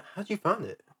 How'd you find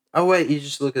it? Oh wait, you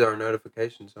just look at our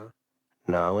notifications, huh?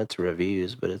 No, I went to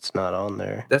reviews, but it's not on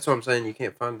there. That's what I'm saying. You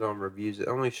can't find it on reviews. It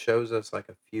only shows us like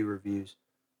a few reviews.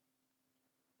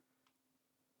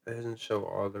 It doesn't show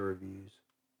all the reviews.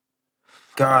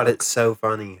 God, it's so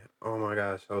funny. Oh my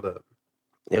gosh, hold up.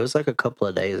 It was like a couple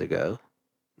of days ago.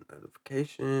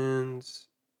 Notifications.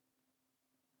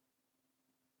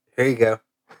 Here you go.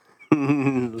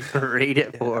 Read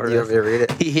it for You want us. me to read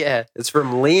it? Yeah. It's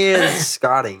from Leanne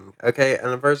Scotting. Okay,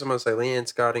 and the first I'm going to say Leanne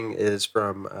Scotting is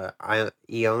from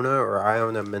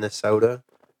Iona, Minnesota.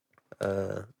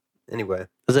 Anyway,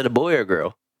 Was it a boy or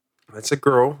girl? it's a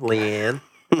girl, Leanne.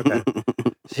 Okay.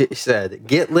 She said,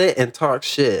 "Get lit and talk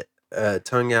shit.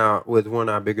 Tongue out with one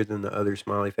eye bigger than the other,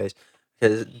 smiley face.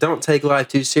 Because don't take life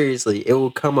too seriously. It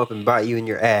will come up and bite you in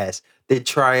your ass. Did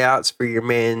tryouts for your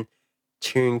man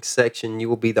cheering section. You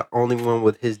will be the only one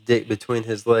with his dick between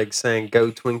his legs saying,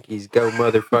 'Go Twinkies, go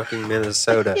motherfucking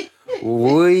Minnesota.'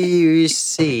 We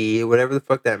see," whatever the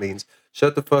fuck that means.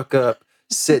 "Shut the fuck up.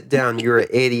 Sit down. You're an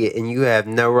idiot and you have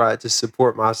no right to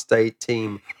support my state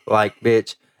team. Like,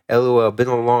 bitch. LOL. Been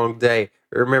a long day.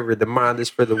 Remember, the mind is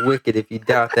for the wicked. If you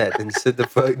doubt that, then sit the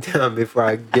fuck down before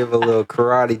I give a little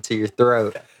karate to your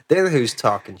throat." Then who's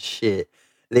talking shit?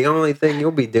 The only thing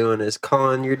you'll be doing is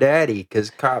calling your daddy, because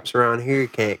cops around here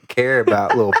can't care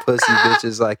about little pussy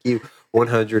bitches like you.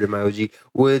 100 emoji.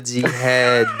 Woodsy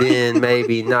had been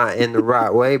maybe not in the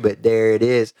right way, but there it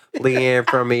is. Leanne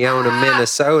from Iona,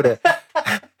 Minnesota.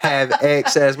 Have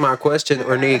X as my question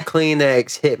or need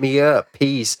Kleenex? Hit me up.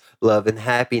 Peace, love, and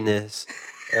happiness.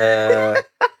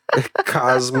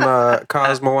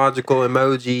 Cosmological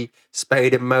emoji,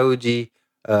 spade emoji,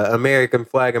 American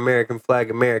flag, American flag,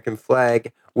 American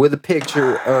flag, with a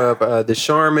picture of the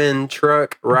Charmin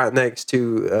truck right next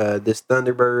to this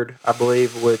Thunderbird, I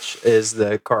believe, which is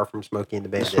the car from Smokey and the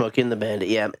Bandit. Smokey and the Bandit,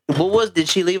 yeah. Did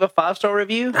she leave a 5-star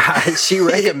review? She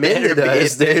recommended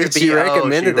us, dude. She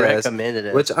recommended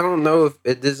us. Which I don't know if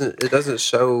it doesn't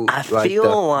show I like feel the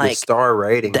like star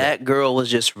rating. That girl was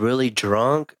just really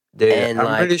drunk. Dude, and I'm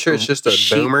like, pretty sure it's just a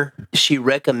boomer. She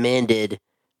recommended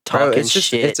Bro, talking it's just,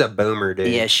 shit. It's a boomer,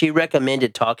 dude. Yeah, she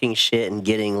recommended talking shit and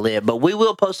getting lit. But we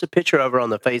will post a picture of her on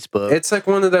the Facebook. It's like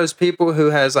one of those people who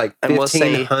has like And we'll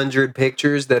say 1,500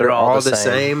 pictures that they're are all all the the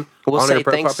same We'll on say their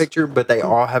profile thanks- picture, but they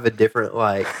all have a different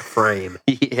like frame.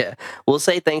 Yeah. We'll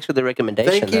say thanks for the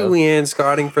recommendation. Thank you, though. Leanne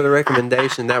Scotting, for the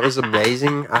recommendation. That was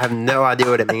amazing. I have no idea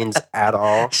what it means at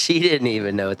all. She didn't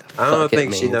even know what the fuck I don't it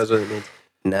think she means. knows what it means.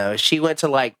 No, she went to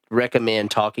like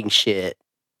recommend talking shit.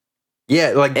 Yeah,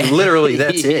 like literally,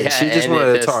 that's it. Yeah, She just and wanted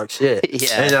it to just- talk shit.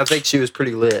 yeah. And I think she was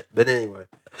pretty lit. But anyway,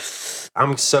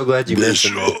 I'm so glad you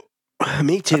mentioned it.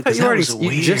 Me too. I thought Because you that already was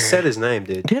weird. you just said his name,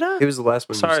 dude. Did I? He was the last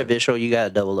one. Sorry, you said. Vishal, you got to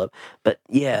double up. But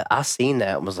yeah, I seen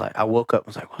that and was like, I woke up and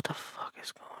was like, what the fuck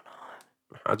is going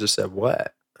on? I just said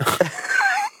what?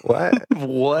 What?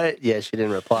 What? Yeah, she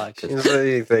didn't reply. She 'cause didn't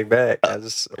say anything back. I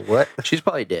just what? she's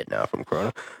probably dead now from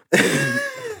Corona.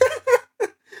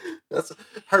 That's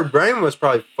her brain was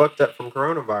probably fucked up from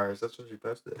coronavirus. That's what she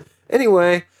posted.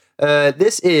 Anyway,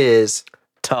 this is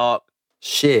Talk,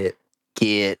 shit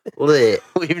get. lit.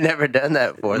 We've never done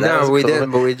that before. That No, was we cool.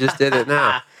 didn't, but we just did it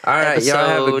now. All right, y'all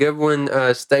have a Episode- good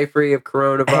one. Stay free of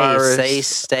coronavirus. Hey,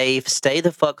 stay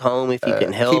the fuck home if you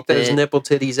can help Keep those it. nipple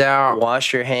titties out.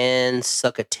 Wash your hands,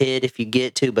 suck a tit if you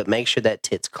get to, but make sure that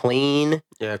tit's clean.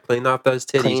 Yeah, clean off those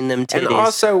titties. Clean them titties. And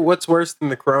also, what's worse than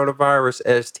the coronavirus?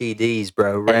 STDs,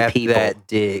 bro. Wrap people. that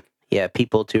dick. Yeah,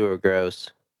 people too are gross.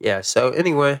 Yeah. So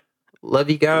anyway, love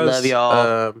you guys. Love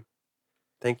y'all.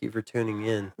 Thank you for tuning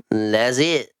in. That's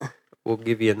it. We'll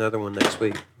give you another one next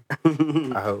week.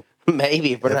 I hope.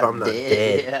 Maybe if we're If not I'm not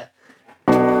dead. dead.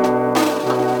 Yeah.